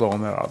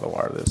blowing that out of the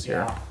water this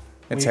year. Yeah.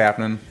 It's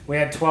happening. We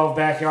had 12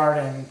 backyard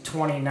and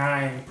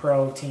 29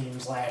 pro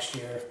teams last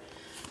year.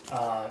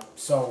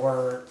 So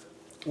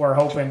we're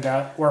hoping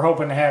to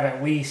have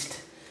at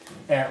least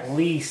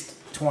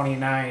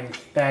 29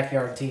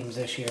 backyard teams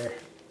this year.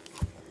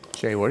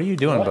 Jay, what are you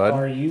doing, What bud?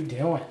 are you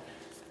doing?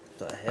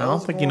 I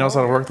don't think he knows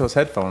how to work those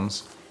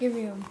headphones. Give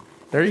you them.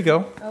 There you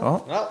go.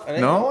 No, it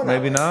ain't No, going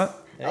maybe that way. not.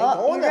 It ain't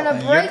going You're that gonna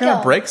way. You're break gonna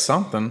them. break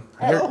something.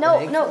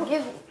 No,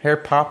 give. Hair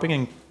popping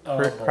and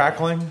boy.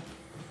 crackling.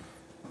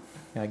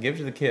 Yeah, give it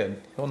to the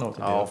kid. He'll know what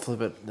to do. Oh,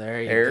 flip it.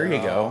 There There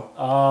you go.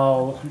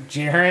 Oh,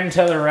 Jaren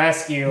to the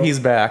rescue. He's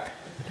back.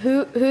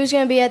 Who's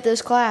gonna be at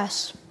this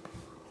class?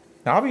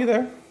 I'll be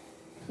there.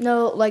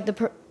 No, like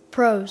the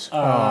pros.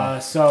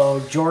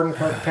 So Jordan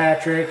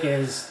Kirkpatrick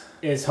is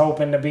is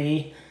hoping to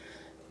be.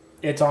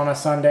 It's on a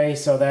Sunday,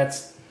 so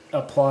that's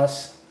a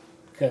plus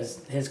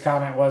because his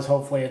comment was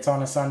hopefully it's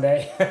on a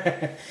Sunday.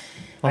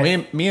 Well,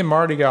 me and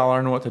Marty got to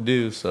learn what to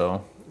do,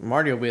 so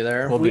Marty will be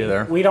there. we'll be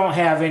there. We don't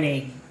have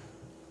any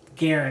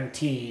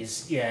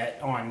guarantees yet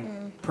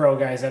on pro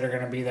guys that are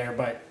going to be there,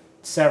 but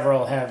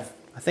several have.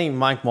 I think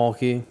Mike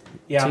Mulkey.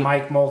 Yeah,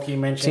 Mike Mulkey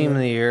mentioned Team of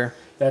the Year.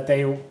 that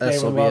they would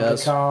love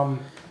to come.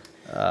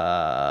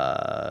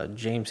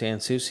 James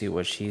Ansusi,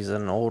 which he's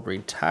an old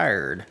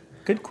retired,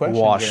 Good question.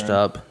 washed Darren.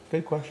 up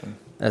Good question.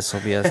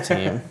 SLBS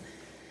team.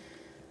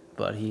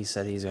 But he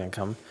said he's going to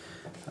come.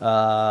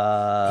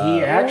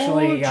 He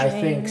actually, I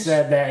think, James.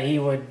 said that he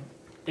would,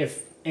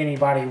 if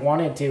anybody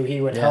wanted to,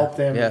 he would help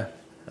them Yeah.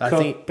 I cook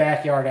think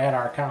backyard at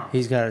our comp.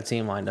 he's got a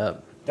team lined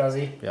up. Does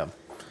he? Yeah.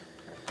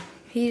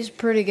 He's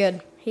pretty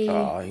good. He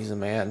He's a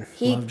man.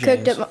 he Love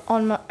cooked James.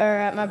 it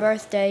at my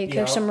birthday. He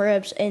cooked Yeah. some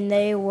ribs, and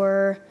they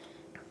were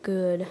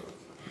good.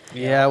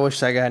 Yeah, I wish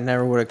that guy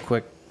never would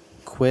have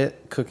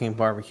quit cooking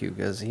barbecue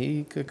because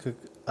he could cook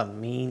a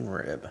mean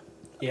rib.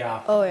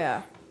 Yeah. Oh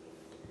yeah.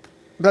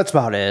 That's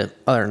about it.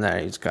 Other than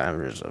that, he's kind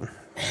of just a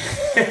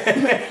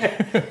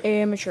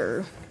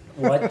Amateur.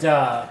 What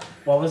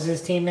was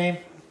his team name?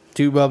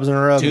 two bubs in a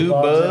rub. Two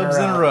bubs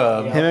and a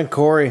rub. Yeah. Him and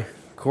Corey.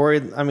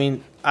 Corey, I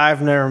mean,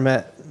 I've never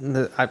met.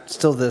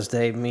 Still to this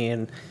day, me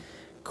and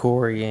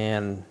Corey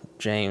and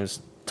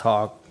James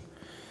talk.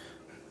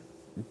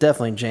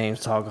 Definitely, James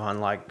talk on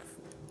like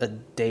a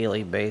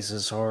daily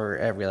basis or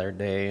every other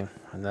day,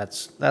 and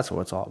that's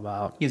what it's all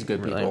about. He's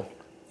good really. people.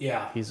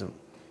 Yeah. He's a.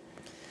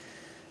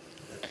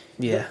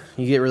 Yeah,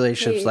 you get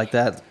relationships He- like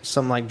that.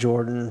 Something like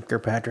Jordan,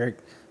 Kirkpatrick,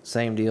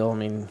 same deal. I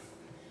mean,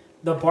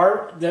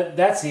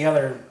 That's the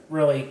other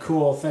really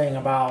cool thing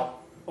about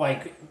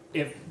like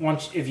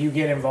if you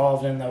get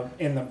involved in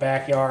the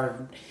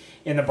backyard,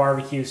 in the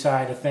barbecue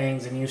side of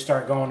things, and you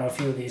start going to a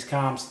few of these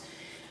comps,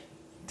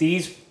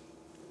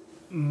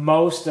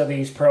 most of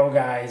these pro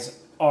guys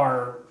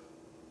are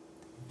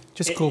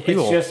Just cool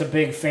people. It's just a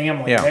big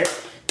family. Yeah.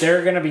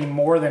 They're going to be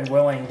more than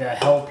willing to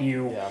help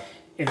you. Yeah.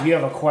 If you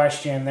have a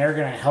question, they're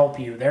going to help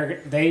you.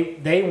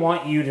 They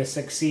want you to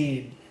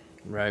succeed.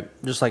 right?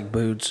 Just like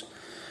Boots,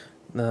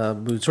 the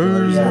Boots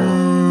brothers.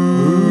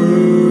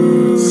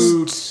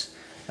 Boots.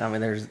 I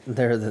mean,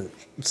 they're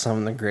some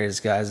of the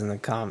greatest guys in the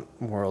comp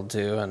world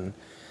too, and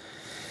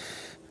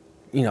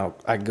you know,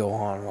 I'd go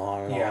on and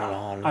on and Yeah.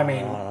 on and on. I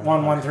mean,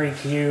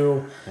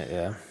 113Q.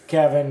 Yeah.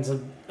 Kevin's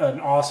an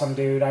awesome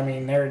dude. I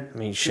mean, I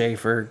mean, Chris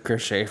Schaefer,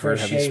 Chris Heavy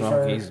Schaefer.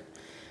 Smokies,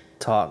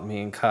 taught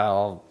me and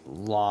Kyle a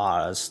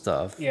lot of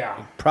stuff.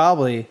 Yeah.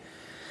 Probably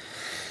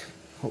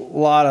a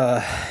lot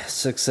of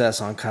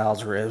success on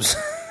Kyle's ribs.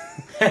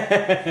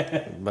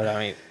 But I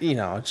mean, you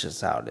know, it's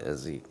just how it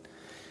is.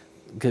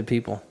 Good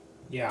people.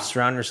 Yeah,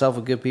 Surround yourself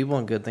with good people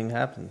and good things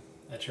happen.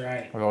 that's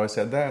right. I've always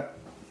said that.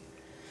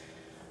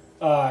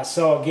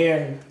 So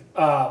again,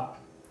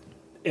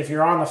 if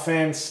you're on the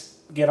fence,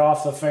 get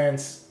off the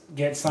fence,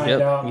 get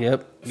signed up.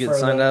 Yep. Get for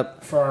signed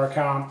up. for our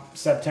comp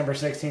September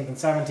 16th and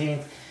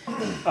 17th.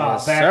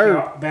 Yes,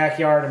 sir.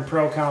 Backyard and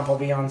pro comp will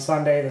be on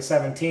Sunday the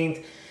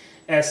 17th.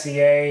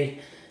 SCA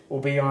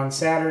will be on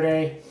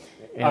Saturday.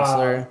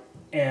 Ancillary.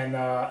 And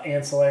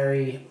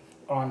ancillary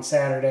on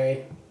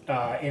Saturday.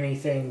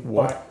 Anything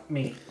but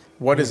meat.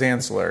 What is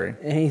ancillary?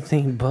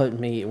 Anything but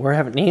meat. We're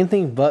having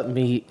anything but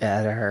meat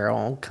at our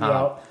own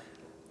comp. Yep.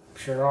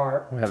 Sure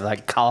are. We have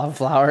like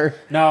cauliflower.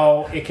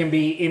 No, it can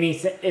be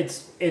anything.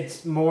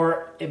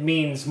 It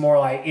means more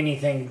like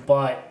anything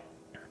but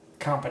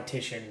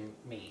competition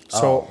meat.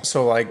 So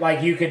like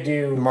Like you could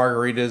do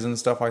margaritas and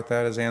stuff like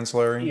that is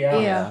ancillary.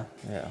 yeah.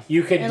 Yeah.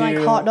 You could And, do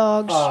like, hot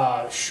dogs.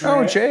 Shrimp.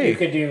 Oh, Jay. You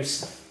could do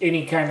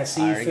any kind of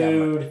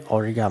seafood.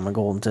 Already got my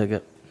golden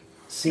ticket.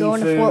 Seafood,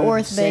 Going to Fort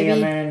Worth, baby.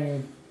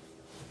 salmon,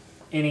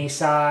 any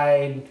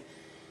side.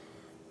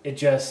 It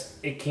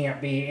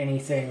can't be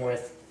anything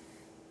with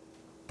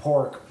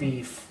pork,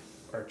 beef,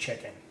 or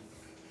chicken.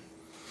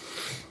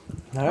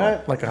 All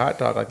right. Like a hot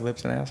dog, like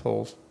lips and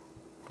assholes.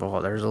 Well,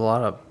 there's a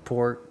lot of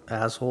pork,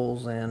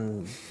 assholes,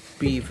 and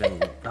beef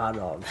and hot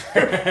dogs.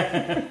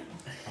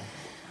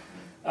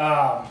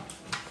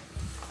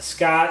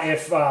 Scott,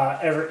 if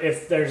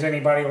there's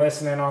anybody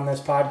listening on this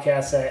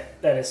podcast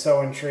that is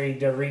so intrigued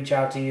to reach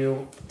out to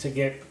you to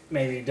get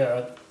maybe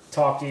to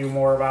talk to you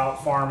more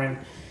about farming,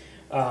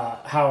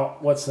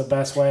 what's the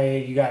best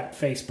way? You got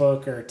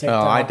Facebook or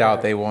TikTok? Oh, I doubt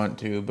or they want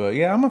to, but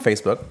yeah, I'm on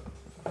Facebook.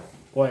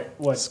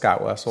 What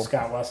Scott Wessel.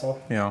 Scott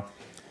Wessel. You know,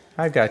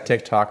 I've got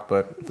TikTok,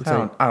 but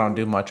I don't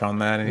do much on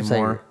that Is that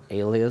anymore. your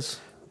alias?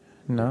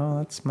 No,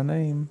 that's my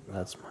name,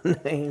 That's my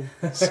name.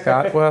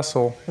 Scott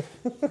Wessel.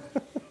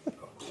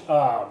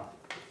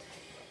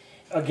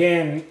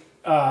 Again,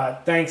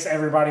 thanks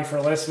everybody for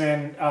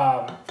listening.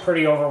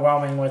 Pretty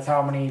overwhelming with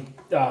how many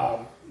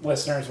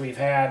listeners we've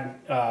had.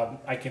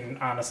 I can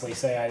honestly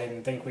say I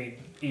didn't think we'd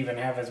even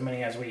have as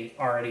many as we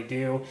already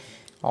do.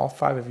 All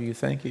 5 of you,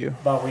 thank you.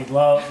 But we'd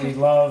love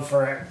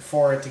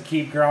for it to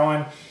keep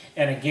growing.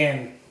 And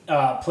again,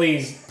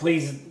 please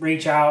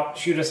reach out,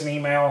 shoot us an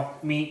email,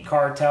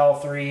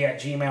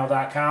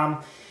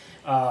 meetcartel3@gmail.com.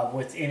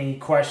 with any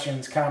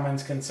questions,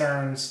 comments,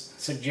 concerns,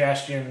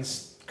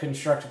 suggestions,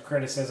 constructive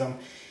criticism.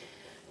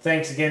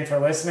 Thanks again for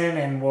listening,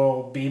 and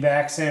we'll be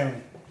back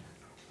soon.